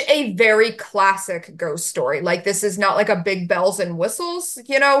such a very classic ghost story. Like this is not like a big bells and whistles,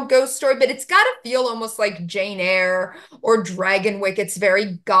 ghost story, but it's got to feel almost like Jane Eyre or Dragonwyck. It's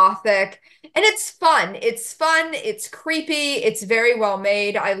very gothic and it's fun. It's fun, it's creepy, it's very well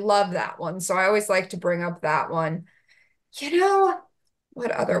made. I love that one. So I always like to bring up that one. You know,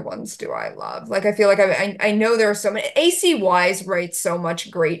 what other ones do I love? Like, I feel like I know there are so many. AC Wise writes so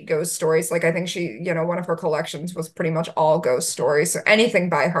much great ghost stories. Like, I think she, one of her collections was pretty much all ghost stories. So anything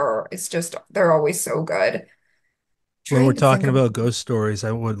by her, it's just, they're always so good. when we're Trying to think talking of, about ghost stories.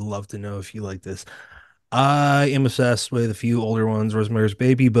 I would love to know if you like this. I am obsessed with a few older ones, Rosemary's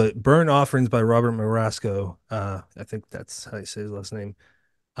Baby, but Burnt Offerings by Robert Marasco. I think that's how you say his last name.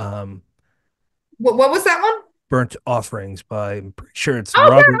 Um, what was that one? Burnt Offerings by, I'm pretty sure it's Oh,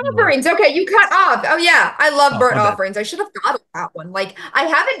 Robert Burnt North. Offerings. Okay, you cut off. Oh yeah, I love Oh, Burnt my bad. Offerings. I should have thought of that one. Like, I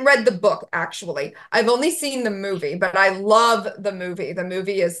haven't read the book actually. I've only seen the movie, but I love the movie. The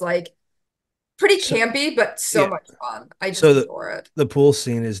movie is like pretty So, campy, but so yeah. much fun. I just So adore it. the pool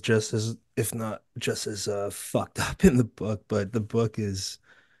scene is just as, if not just as fucked up in the book, but the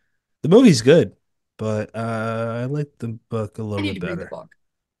movie's good, but I like the book a I little need bit to read the better. book.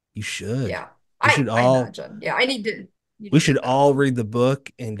 You should. Yeah. We should I all imagine. Yeah, I need we to read should that. all read the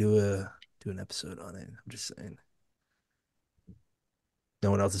book and do an episode on it. I'm just saying. No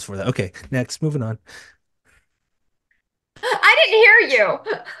one else is for that. Okay, next, moving on. I didn't hear you.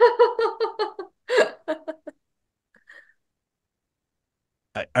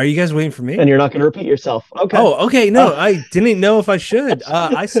 Are you guys waiting for me? And you're not going to repeat yourself. Okay. Oh, okay. No, Uh, I didn't know if I should.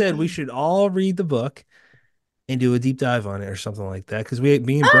 I said we should all read the book and do a deep dive on it or something like that. Because me and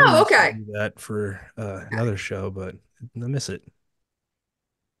Brendan Oh, used to okay. do that for another show, but I miss it.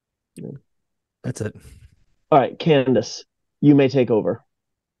 That's it. all right, Candace, you may take over.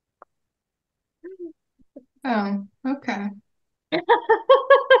 Oh, okay.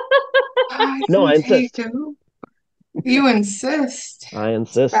 I No, can I insist. take it. You insist. I It's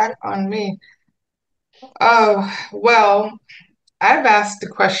insist. back on me. Oh, well, I've asked the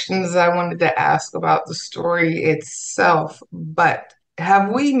questions I wanted to ask about the story itself, but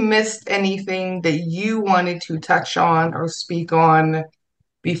have we missed anything that you wanted to touch on or speak on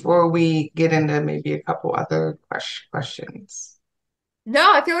before we get into maybe a couple other questions?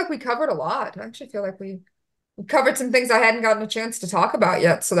 No, I feel like we covered a lot. I actually feel like we covered some things I hadn't gotten a chance to talk about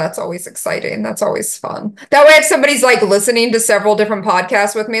yet. So that's always exciting. That's always fun. That way, if somebody's like listening to several different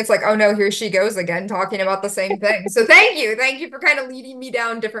podcasts with me, it's like, oh no, here she goes again talking about the same thing. So thank you. Thank you for kind of leading me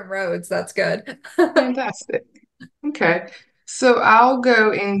down different roads. That's good. Fantastic. Okay. So I'll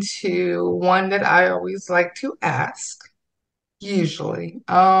go into one that I always like to ask, usually.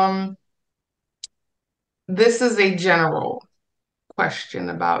 This is a general question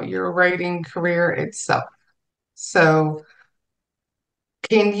about your writing career itself. So,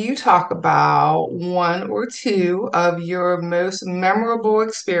 can you talk about one or two of your most memorable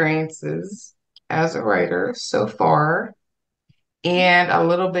experiences as a writer so far, and a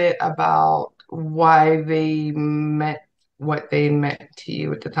little bit about why they meant what they meant to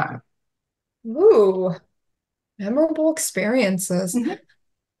you at the time? Ooh, memorable experiences. Mhm.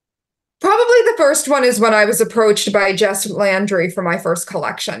 Probably the first one is when I was approached by Jess Landry for my first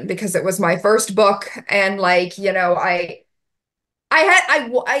collection because it was my first book. And like, I had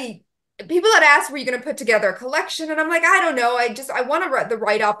I people had asked, were you going to put together a collection? And I'm like, I don't know. I want the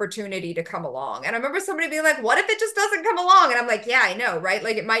right opportunity to come along. And I remember somebody being like, what if it just doesn't come along? And I'm like, yeah, I know, right?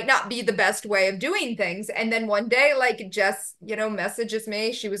 Like it might not be the best way of doing things. And then one day, like Jess, messages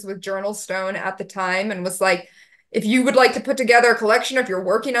me. She was with Journal Stone at the time and was like, if you would like to put together a collection, if you're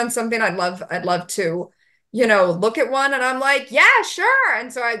working on something, I'd love to look at one. And I'm like, yeah, sure.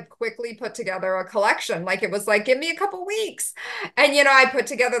 And so I quickly put together a collection. Like it was like, give me a couple weeks. And I put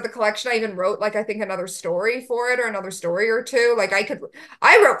together the collection. I even wrote like I think another story for it or another story or two. Like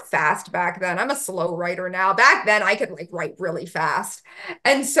I wrote fast back then. I'm a slow writer now. Back then I could like write really fast.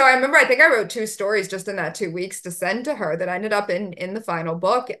 And so I remember I think I wrote two stories just in that 2 weeks to send to her that ended up in the final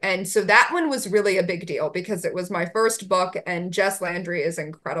book. And so that one was really a big deal because it was my first book and Jess Landry is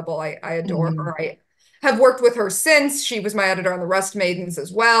incredible. I adore Mhm. her. I have worked with her since. She was my editor on the Rust Maidens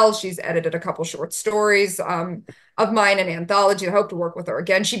as well. She's edited a couple short stories of mine in anthology. I hope to work with her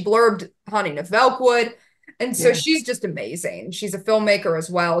again. She blurbed Haunting of Velkwood. And so Yes. she's just amazing. She's a filmmaker as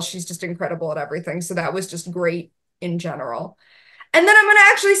well. She's just incredible at everything. So that was just great in general. And then I'm going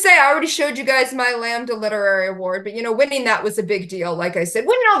to actually say, I already showed you guys my Lambda Literary Award, but winning that was a big deal. Like I said,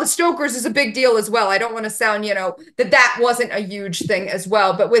 winning all the Stokers is a big deal as well. I don't want to sound, that wasn't a huge thing as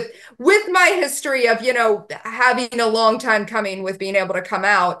well. But with my history of, having a long time coming with being able to come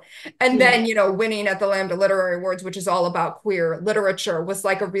out and then, winning at the Lambda Literary Awards, which is all about queer literature, was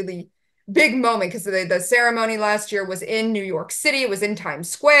like a really big moment because the ceremony last year was in New York City. It was in Times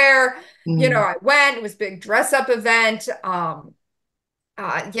Square. Mhm. I went, it was a big dress up event.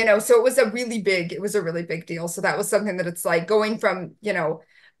 So it was a really big deal. So that was something that it's like going from,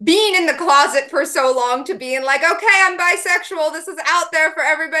 being in the closet for so long to being like, okay, I'm bisexual. This is out there for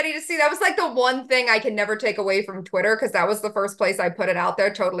everybody to see. That was like the one thing I can never take away from Twitter because that was the first place I put it out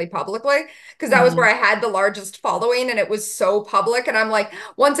there totally publicly because that was where Mhm. I had the largest following and it was so public. And I'm like,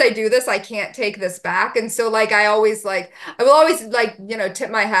 once I do this, I can't take this back. And so like, I will always like, tip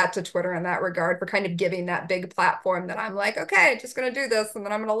my hat to Twitter in that regard for kind of giving that big platform that I'm like, okay, just going to do this. And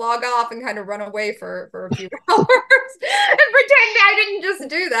then I'm going to log off and kind of run away for a few hours and I didn't just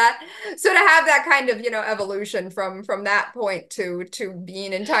do that. So to have that kind of, evolution from that point to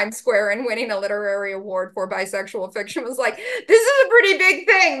being in Times Square and winning a literary award for bisexual fiction was like, this is a pretty big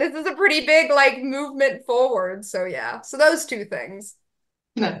thing. This is a pretty big like movement forward. So yeah. So those two things.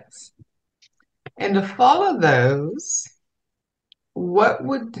 Nice. And to follow those, what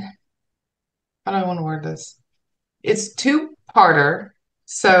would, how do I want to word this? It's two-parter.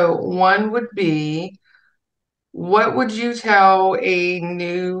 So one would be, what would you tell a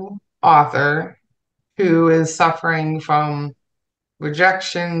new author who is suffering from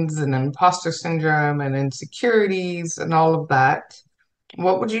rejections and imposter syndrome and insecurities and all of that?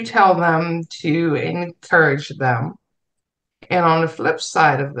 What would you tell them to encourage them? And on the flip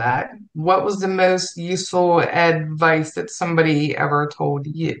side of that, what was the most useful advice that somebody ever told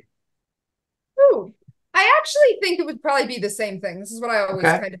you? Ooh. I actually think it would probably be the same thing. This is what I always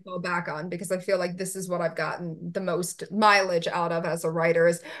Okay. kind of fall back on because I feel like this is what I've gotten the most mileage out of as a writer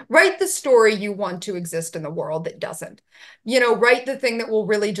is write the story you want to exist in the world that doesn't. Write the thing that will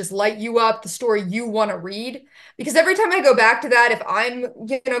really just light you up, the story you want to read. Because every time I go back to that, if I'm,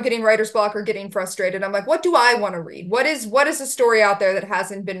 getting writer's block or getting frustrated, I'm like, what do I want to read? What is a story out there that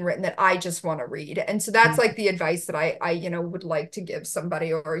hasn't been written that I just want to read? And so that's like the advice that I would like to give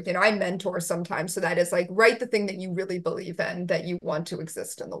somebody, or, I mentor sometimes. So that is like, write the thing that you really believe in, that you want to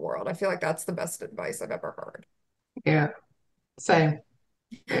exist in the world. I feel like that's the best advice I've ever heard. Yeah, same.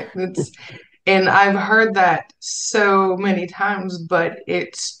 And I've heard that so many times, but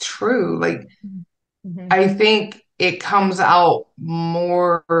it's true. Like, Mm-hmm. I think it comes out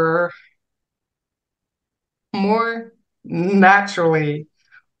more naturally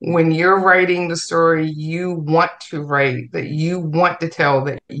when you're writing the story you want to write, that you want to tell,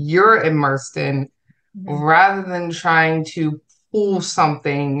 that you're immersed in, Mm-hmm. rather than trying to pull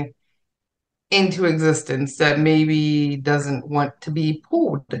something into existence that maybe doesn't want to be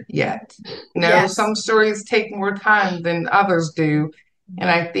pulled yet. Yes. Some stories take more time than others do. And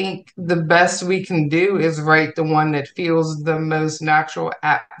I think the best we can do is write the one that feels the most natural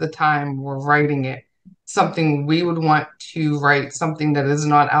at the time we're writing it. Something we would want to write, something that is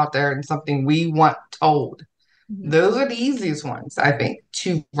not out there, and something we want told. Mm-hmm. Those are the easiest ones, I think,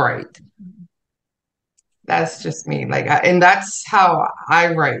 to write. That's just me. And that's how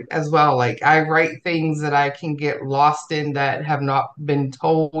I write as well. Like, I write things that I can get lost in that have not been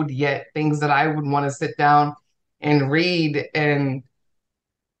told yet, things that I would want to sit down and read. And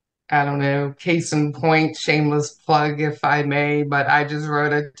I don't know, case in point, shameless plug, if I may, but I just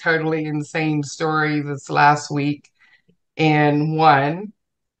wrote a totally insane story this last week. And one,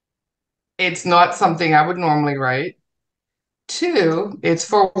 it's not something I would normally write. Two, it's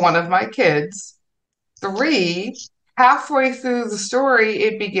for one of my kids. Three, halfway through the story,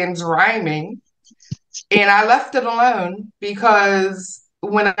 it begins rhyming. And I left it alone because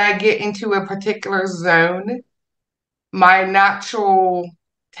when I get into a particular zone, my natural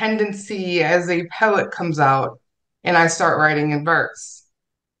tendency as a poet comes out and I start writing in verse.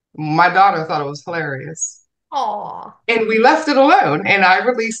 My daughter thought it was hilarious. Aw. And we left it alone and I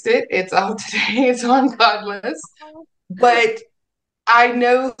released it. It's out today. It's on Godless. But I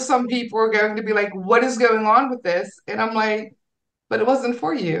know some people are going to be like, what is going on with this? And I'm like, but it wasn't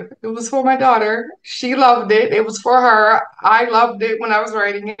for you. It was for my daughter. She loved it. It was for her. I loved it when I was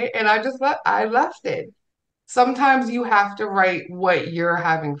writing it. And I left it. Sometimes you have to write what you're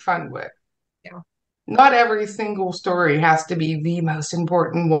having fun with. Yeah. Not every single story has to be the most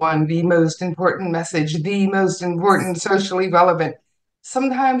important one, the most important message, the most important socially relevant.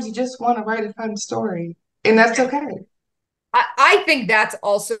 Sometimes you just want to write a fun story, and that's okay. I think that's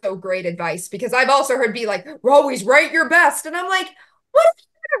also great advice because I've also heard be like, always write your best. And I'm like, what if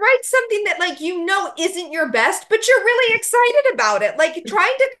you're gonna write something that isn't your best, but you're really excited about it? Like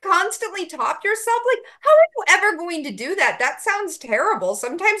trying to constantly top yourself, like, how are you ever going to do that? That sounds terrible.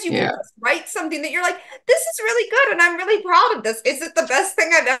 Sometimes you can just write something that you're like, this is really good and I'm really proud of this. Is it the best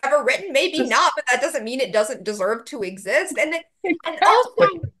thing I've ever written? Maybe not, but that doesn't mean it doesn't deserve to exist. And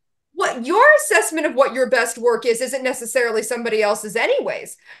also what your assessment of what your best work is isn't necessarily somebody else's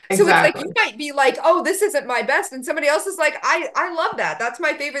anyways. So it's like you might be like, oh, this isn't my best, and somebody else is like, I love that. That's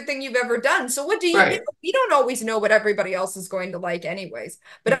my favorite thing you've ever done. So what do you do? We don't always know what everybody else is going to like anyways.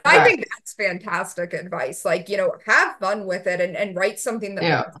 But I think that's fantastic advice. Like, have fun with it and write something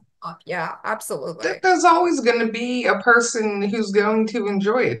that up. Yeah, absolutely. There's always going to be a person who's going to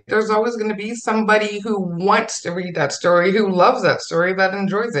enjoy it. There's always going to be somebody who wants to read that story, who loves that story, that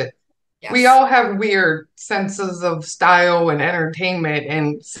enjoys it. Yes. We all have weird senses of style and entertainment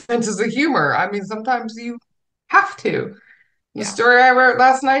and senses of humor. I mean, sometimes you have to. The story I wrote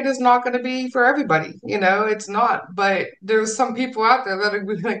last night is not going to be for everybody. It's not. But there's some people out there that are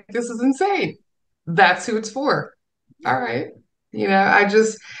gonna be like, this is insane. That's who it's for. All right.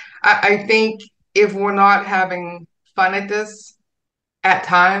 I think if we're not having fun at this at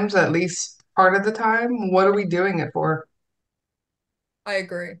times, at least part of the time, what are we doing it for? I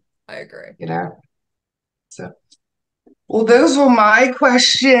agree. I agree. So, well, those were my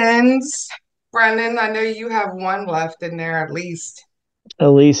questions. Brendan, I know you have one left in there at least. At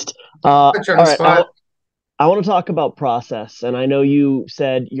least. Put you on All the right. spot. I want to talk about process, and I know you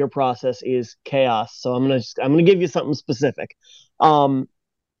said your process is chaos, so I'm gonna give you something specific. Um,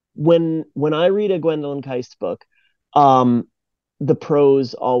 when I read a Gwendolyn Kiste book, um, the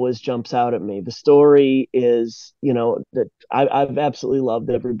prose always jumps out at me. The story is, that I've absolutely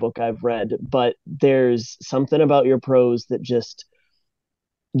loved every book I've read, but there's something about your prose that just,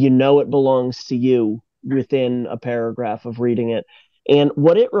 it belongs to you within a paragraph of reading it. And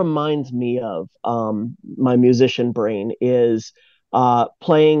what it reminds me of, my musician brain, is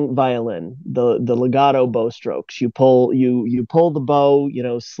playing violin, the legato bow strokes. You pull the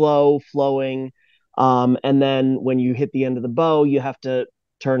bow, slow, flowing, and then when you hit the end of the bow, you have to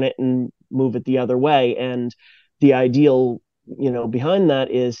turn it and move it the other way. And the ideal, behind that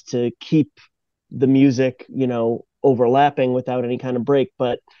is to keep the music, overlapping without any kind of break.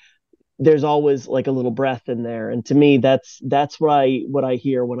 But there's always like a little breath in there, and to me that's what I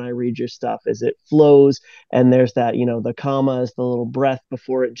hear when I read your stuff, is it flows, and there's that, the comma is the little breath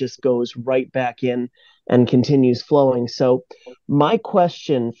before it just goes right back in and continues flowing. So my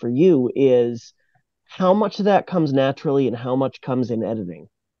question for you is, how much of that comes naturally and how much comes in editing?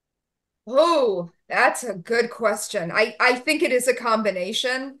 Oh, that's a good question. I think it is a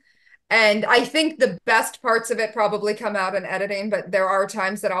combination. And I think the best parts of it probably come out in editing, but there are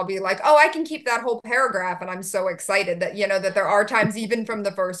times that I'll be like, oh, I can keep that whole paragraph. And I'm so excited that, that there are times, even from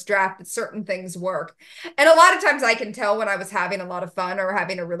the first draft, that certain things work. And a lot of times I can tell when I was having a lot of fun or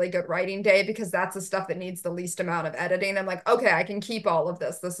having a really good writing day, because that's the stuff that needs the least amount of editing. I'm like, okay, I can keep all of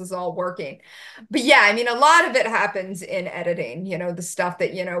this. This is all working. But yeah, I mean, a lot of it happens in editing, the stuff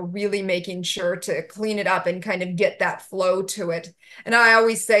that, really making sure to clean it up and kind of get that flow to it. And I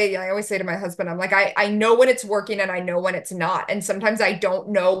always say to my husband, I'm like, I know when it's working and I know when it's not. And sometimes I don't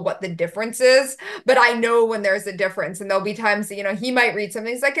know what the difference is, but I know when there's a difference. And there'll be times that, he might read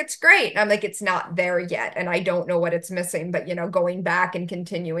something, he's like, it's great. And I'm like, it's not there yet. And I don't know what it's missing, but, going back and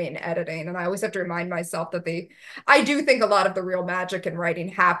continuing editing. And I always have to remind myself that I do think a lot of the real magic in writing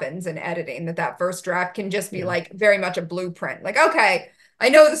happens in editing, that first draft can just be like very much a blueprint. Like, okay, I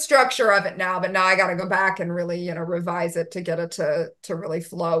know the structure of it now, but now I got to go back and really, revise it to get it to really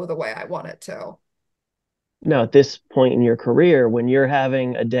flow the way I want it to. Now, at this point in your career, when you're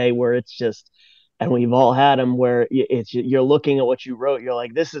having a day where it's just, and we've all had them, where you're looking at what you wrote, you're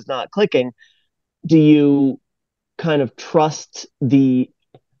like, this is not clicking. Do you kind of trust the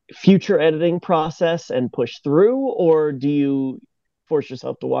future editing process and push through, or do you force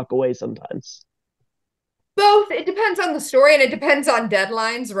yourself to walk away sometimes? Both. It depends on the story and it depends on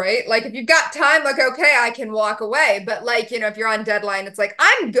deadlines, right? Like if you've got time, like, okay, I can walk away. But like, if you're on deadline, it's like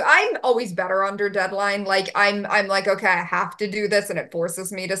I'm always better under deadline. Like I'm like, okay, I have to do this, and it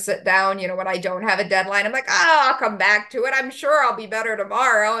forces me to sit down. When I don't have a deadline, I'm like, oh, I'll come back to it. I'm sure I'll be better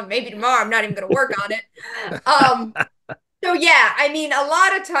tomorrow. And maybe tomorrow I'm not even gonna work on it. So yeah, I mean, a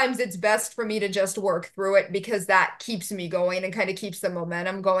lot of times it's best for me to just work through it, because that keeps me going and kind of keeps the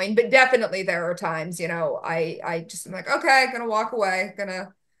momentum going. But definitely there are times, I just am like, okay, gonna walk away,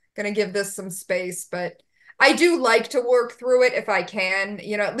 gonna give this some space. But I do like to work through it if I can,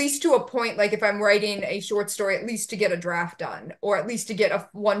 at least to a point, like if I'm writing a short story, at least to get a draft done, or at least to get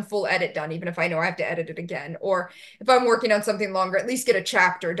one full edit done, even if I know I have to edit it again. Or if I'm working on something longer, at least get a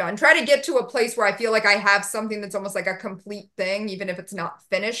chapter done. Try to get to a place where I feel like I have something that's almost like a complete thing, even if it's not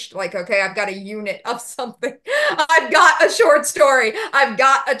finished. Like, okay, I've got a unit of something. I've got a short story. I've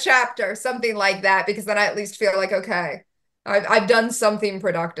got a chapter, something like that, because then I at least feel like, okay, I've done something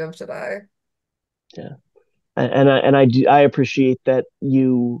productive today. Yeah. And I appreciate that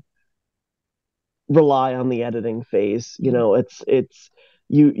you rely on the editing phase. It's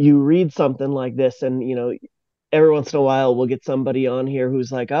you read something like this, and every once in a while we'll get somebody on here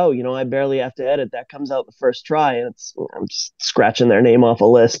who's like, oh, I barely have to edit, that comes out the first try, and I'm just scratching their name off a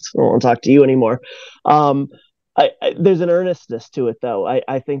list. I don't want to talk to you anymore. There's an earnestness to it, though.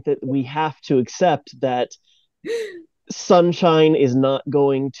 I think that we have to accept that sunshine is not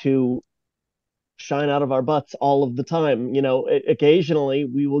going to shine out of our butts all of the time. Occasionally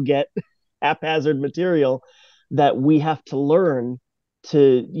we will get haphazard material that we have to learn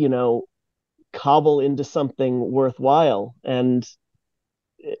to, cobble into something worthwhile and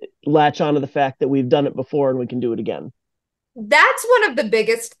latch onto the fact that we've done it before and we can do it again. That's one of the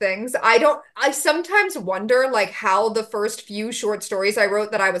biggest things. I sometimes wonder like how the first few short stories I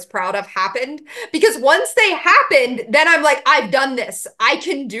wrote that I was proud of happened. Because once they happened, then I'm like, I've done this. I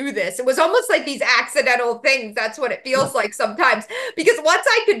can do this. It was almost like these accidental things. That's what it feels like sometimes. Because once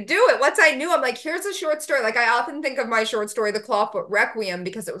I could do it, once I knew, I'm like, here's a short story. Like I often think of my short story, The Clawfoot Requiem,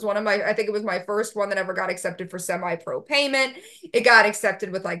 because it was one of my, I think it was my first one that ever got accepted for semi-pro payment. It got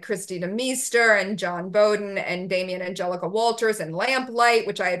accepted with like Christina Meester and John Bowden and Damien Angelica Walters and Lamplight,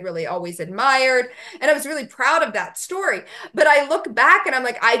 which I had really always admired. And I was really proud of that story. But I look back and I'm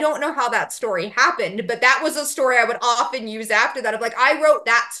like, I don't know how that story happened, but that was a story I would often use after that of like, I wrote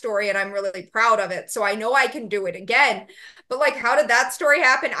that story and I'm really proud of it. So I know I can do it again. But like, how did that story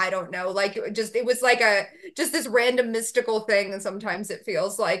happen? I don't know. Like, it was like just this random mystical thing. And sometimes it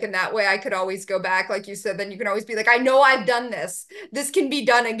feels like, and that way I could always go back. Like you said, then you can always be like, I know I've done this. This can be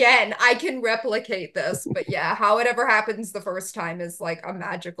done again. I can replicate this. But yeah, how it ever happens the first time is like a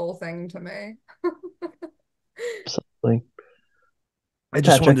magical thing to me. Absolutely. I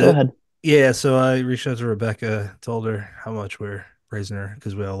just Patrick, wanted go to, ahead. yeah. So I reached out to Rebecca, told her how much we're praising her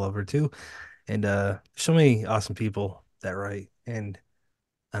because we all love her too. And so many awesome people that write. And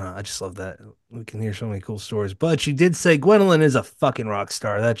I don't know, I just love that. We can hear so many cool stories. But she did say Gwendolyn is a fucking rock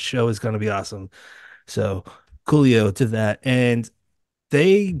star. That show is going to be awesome. So coolio to that. And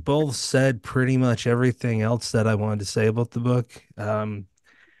they both said pretty much everything else that I wanted to say about the book.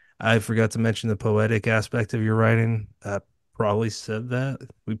 I forgot to mention the poetic aspect of your writing. Probably said that.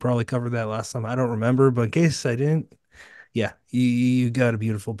 We probably covered that last time. I don't remember, but in case I didn't, yeah, you got a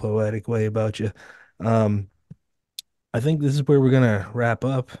beautiful poetic way about you. Um, I think this is where we're gonna wrap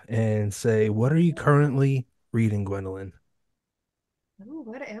up and say, what are you currently reading, Gwendolyn? Oh,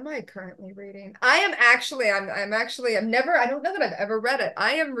 what am I currently reading? I'm never, I don't know that I've ever read it.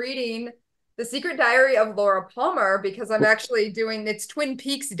 I am reading The Secret Diary of Laura Palmer because I'm actually doing, it's Twin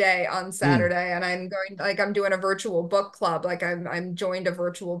Peaks Day on Mm, Saturday and I'm doing a virtual book club. Like I'm joined a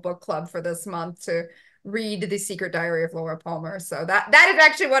virtual book club for this month to read The Secret Diary of Laura Palmer. So that is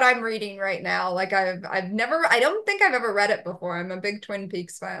actually what I'm reading right now. Like I don't think I've ever read it before. I'm a big Twin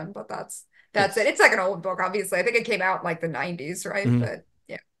Peaks fan, but that's it. nice. It's like an old book, obviously. I think it came out in like the 90s, right? Mm, But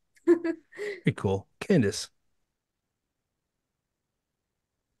yeah. very cool. Candace,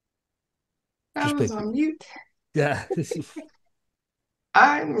 I just was pick. on mute. Yeah.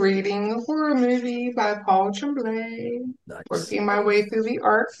 I'm reading a horror movie by Paul Tremblay, Nice. working my way Nice. through the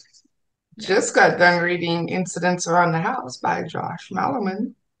arc. Yeah. Just got done reading Incidents Around the House by Josh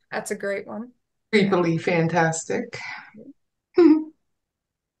Malerman. That's a great one. Yeah. Creepily fantastic.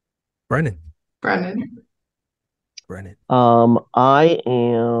 Brennan. Brennan. Brennan. I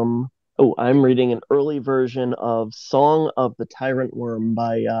am. Oh, I'm reading an early version of Song of the Tyrant Worm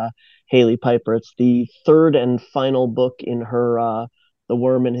by Haley Piper. It's the third and final book in her The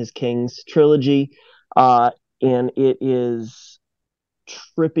Worm and His Kings trilogy, uh, and it is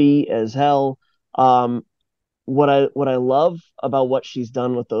trippy as hell. Um, what I love about what she's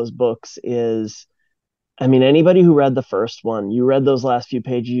done with those books is, I mean, anybody who read the first one, you read those last few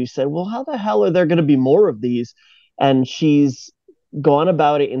pages, you said, well, how the hell are there going to be more of these? And she's gone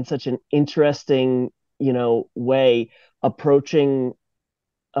about it in such an interesting, way, approaching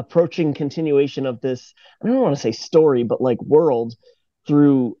continuation of this, I don't want to say story, but like world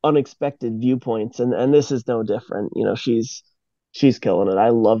through unexpected viewpoints. And this is no different. She's killing it. I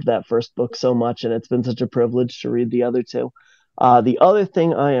loved that first book so much, and it's been such a privilege to read the other two. The other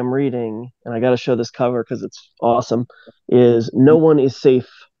thing I am reading, and I got to show this cover because it's awesome, is No One Is Safe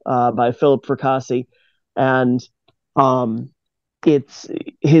by Philip Fracassi. And um, it's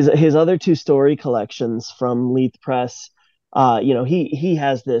his other two story collections from Leith Press. He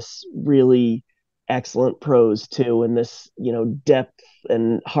has this really excellent prose too, and this depth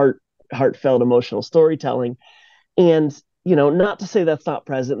and heartfelt emotional storytelling. And not to say that's not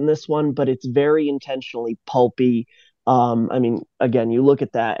present in this one, but it's very intentionally pulpy. I mean, again, you look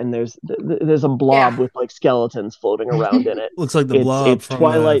at that, and there's a blob Yeah. with like skeletons floating around in it. Looks like the It's blob it's from the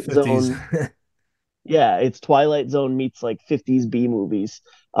Twilight 50s. Zone. Yeah, it's Twilight Zone meets like 50s B movies,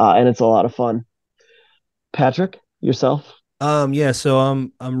 and it's a lot of fun. Patrick, yourself? Yeah, so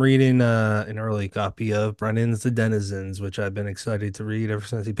I'm reading an early copy of Brennan's The Denizens, which I've been excited to read ever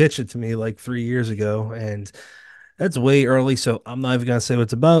since he pitched it to me like 3 years ago, and that's way early, so I'm not even gonna say what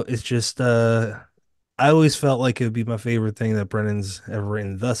it's about. It's just I always felt like it would be my favorite thing that Brennan's ever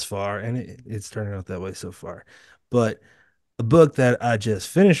written thus far, and it's turning out that way so far. But A book that I just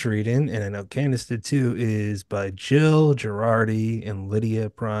finished reading, and I know Candace did too, is by Jill Girardi and Lydia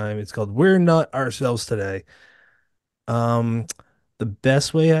Prime. It's called We're Not Ourselves Today. Um, the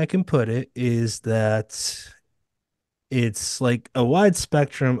best way I can put it is that it's like a wide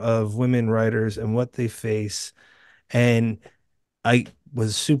spectrum of women writers and what they face. And I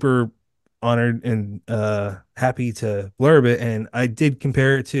was super honored and happy to blurb it. And I did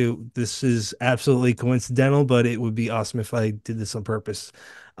compare it to, this is absolutely coincidental, but it would be awesome if I did this on purpose.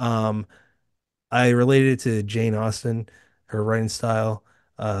 Um, I related it to Jane Austen, her writing style.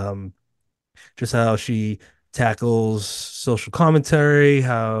 Um, just how she tackles social commentary,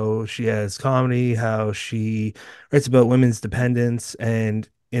 how she has comedy, how she writes about women's dependence, and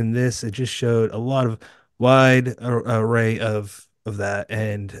in this, it just showed a lot of wide array of that.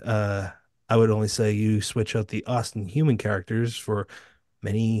 And I would only say you switch out the Austen human characters for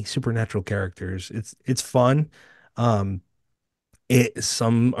many supernatural characters. It's fun. Um,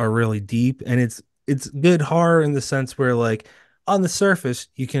 some are really deep, and it's good horror in the sense where like on the surface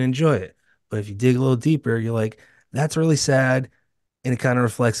you can enjoy it, but if you dig a little deeper you're like, that's really sad, and it kind of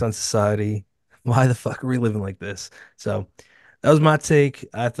reflects on society. Why the fuck are we living like this? So that was my take.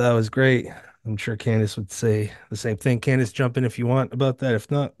 I thought it was great. I'm sure Candace would say the same thing. Candace, jump in if you want about that. If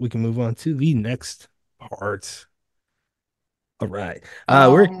not, we can move on to the next part. All right.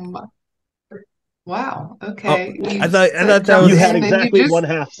 We're Um, wow. oh, Okay. You I thought said that You jump was had in, then you exactly just,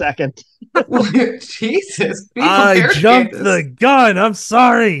 1/2 second. Jesus, be I prepared, jumped the Candace. gun. I'm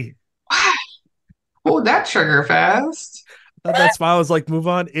sorry. Wow. Oh, that trigger fast. That's why I was like, move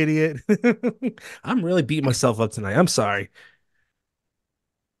on, idiot. I'm really beating myself up tonight. I'm sorry.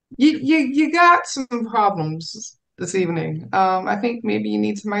 You got some problems this evening. I think maybe you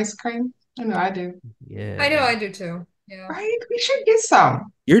need some ice cream. I know I do. I know Yeah. I do too. Yeah. Right? We should get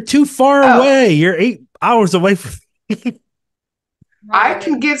some. You're too far Oh, away. You're 8 hours away from I Right.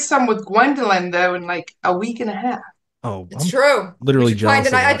 can get some with Gwendolyn though in like a week and a half. Oh, It's I'm true. We literally should find jealous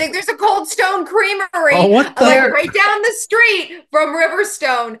it. of I that. think there's a Cold Stone Oh, Creamery, what like the? There, right down the street from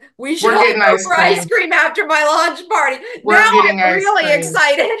Riverstone. We should we're all getting go ice for ice cream. cream after my launch party. Now We're getting I'm ice really cream.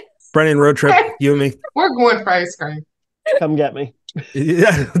 excited. Brennan road trip, you and me. We're going for ice cream. Come get me.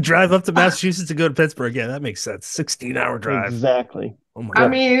 Yeah, drive up to Massachusetts to go to Pittsburgh. Yeah, that makes sense. 16-hour drive. Exactly. Oh my I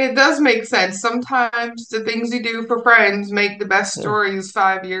Yep. God. mean, it does make sense. Sometimes the things you do for friends make the best Yeah. stories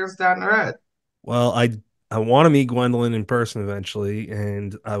 5 years down the road. Well, I want to meet Gwendolyn in person eventually,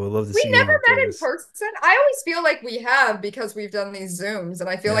 and I would love to We see you never with met in Candace. person. I always feel like we have because we've done these Zooms, and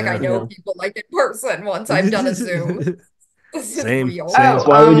I feel like I Yeah. know Yeah. people like in person once I've done a Zoom. This is Same, real. same. That's Oh,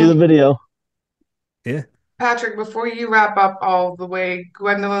 why we do the video. Yeah. Patrick, before you wrap up all the way,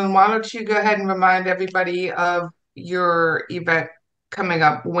 Gwendolyn, why don't you go ahead and remind everybody of your event coming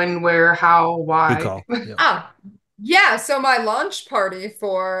up? When, where, how, Good why? call. Yeah. Ah, yeah. So my launch party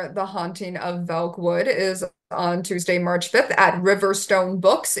for The Haunting of Velkwood is on Tuesday, March 5th at Riverstone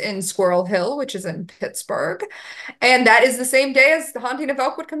Books in Squirrel Hill, which is in Pittsburgh. And that is the same day as The Haunting of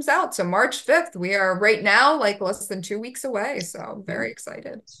Velkwood comes out. So March 5th, we are right now like less than 2 weeks away. So very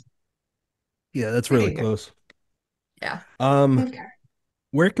excited. Yeah, that's really Hey, close. Yeah. Um, okay.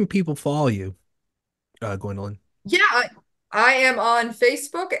 where can people follow you, Gwendolyn? Yeah, I am on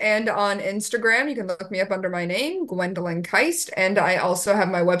Facebook and on Instagram. You can look me up under my name, Gwendolyn Kiste. And I also have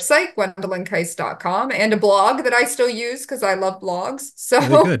my website, gwendolynKiste.com, and a blog that I still use because I love blogs. Yeah,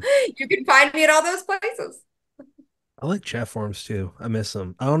 they're So good. you can find me at all those places. I like chat forums too. I miss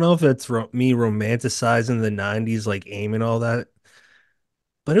them. I don't know if it's me romanticizing the 90s, like AIM and all that,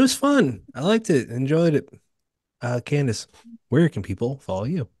 but it was fun. I liked it, enjoyed it. Candace, where can people follow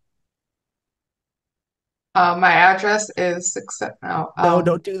you? My address is success now. No,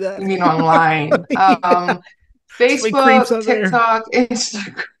 don't do You that. mean online? Yeah. So many creeps Facebook, out there. TikTok,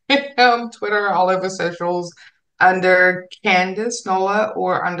 Instagram, Twitter, all over socials under Candace Nola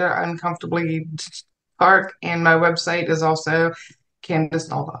or under Uncomfortably Dark. And my website is also Candace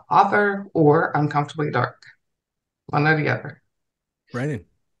Nola, author or Uncomfortably Dark, one or the other. Brennan,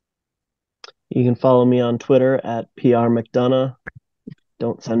 You can follow me on Twitter at PR McDonough.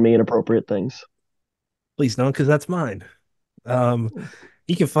 Don't send me inappropriate things. please don't, because that's mine. Um,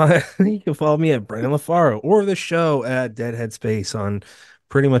 you can find you can follow me at Brennan LaFaro or the show at Dead Headspace on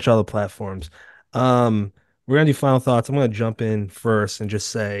pretty much all the platforms. We're gonna do final thoughts. I'm gonna jump in first and just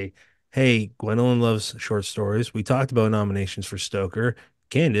say, hey, Gwendolyn loves short stories. We talked about nominations for Stoker.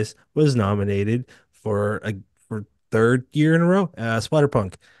 Candace was nominated for third year in a row,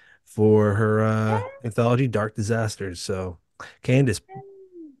 Splatterpunk for her anthology Dark Disasters. So, Candace,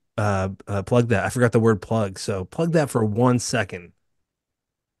 plug that. I forgot the word plug, so plug that for 1 second.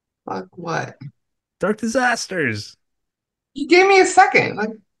 Fuck what? Dark Disasters. You gave me a second. Like,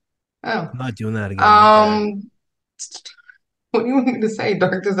 oh. I'm not doing that again. My bad. Um, what do you want me to say?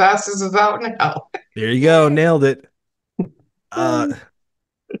 Dark Disasters is out now. There you go. Nailed it. Uh,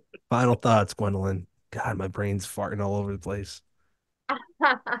 Final thoughts, Gwendolyn. God, my brain's farting all over the place. Thank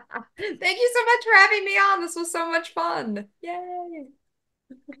you so much for having me on. This was so much fun. Yay.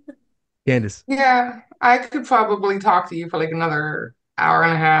 Candace. Yeah, I could probably talk to you for like another hour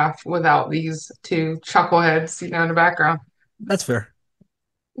and a half without these two chuckleheads, in the background. That's fair.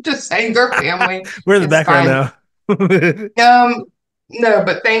 Just saying they're family. We're in the It's background fine. now. Um, no,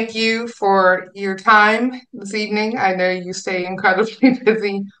 but thank you for your time this evening. I know you stay incredibly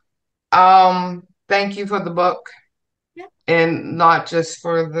busy. Thank you for the book Yeah. and not just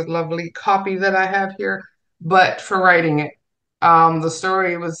for the lovely copy that I have here, but for writing it. The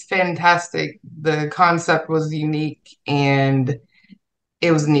story was fantastic. The concept was unique and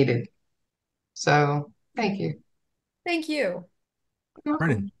it was needed. So thank you. Thank you. You're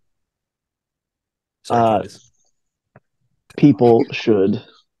Brennan. welcome. Sorry, Candace. People should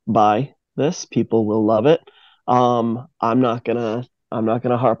buy this. People will love it. I'm not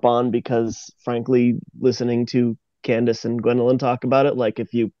gonna harp on because frankly, listening to Candace and Gwendolyn talk about it, like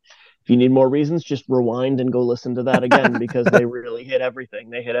if you need more reasons, just rewind and go listen to that again because they really hit everything.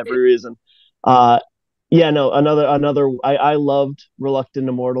 They hit every reason. Uh yeah, no, another I loved Reluctant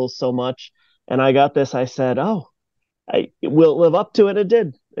Immortals so much. And I got this, I said, oh, I will live up to it. It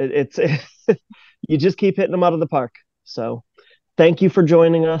did. It's you just keep hitting them out of the park. So thank you for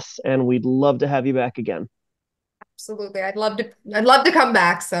joining us, and we'd love to have you back again. Absolutely. I'd love to come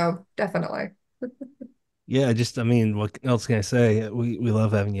back, so definitely. Yeah, I mean, what else can I say? We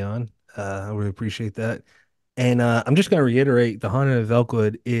love having you on. I really appreciate that. And I'm just gonna reiterate, the Haunting of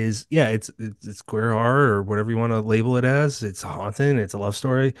Velkwood is, yeah, it's queer horror or whatever you want to label it as. It's haunting, it's a love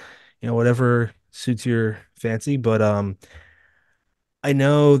story, whatever suits your fancy. But I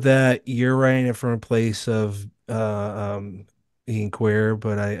know that you're writing it from a place of being queer,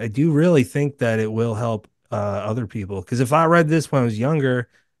 but I do really think that it will help other people. Because if I read this when I was younger,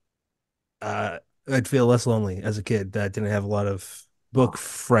 uh, I'd feel less lonely as a kid that didn't have a lot of book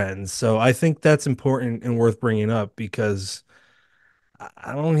friends. So I think that's important and worth bringing up because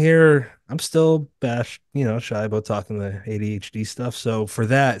I don't hear, I'm still shy about talking the ADHD stuff. So for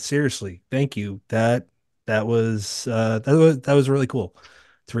that, seriously, thank you. That was really cool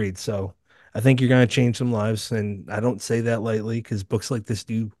to read. So I think you're going to change some lives. And I don't say that lightly because books like this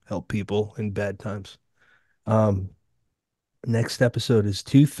do help people in bad times. Um, Next episode is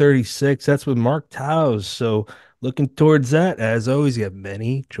 236. That's with Mark Taus. So looking towards that. As always, you have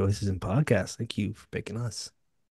many choices in podcasts. Thank you for picking us.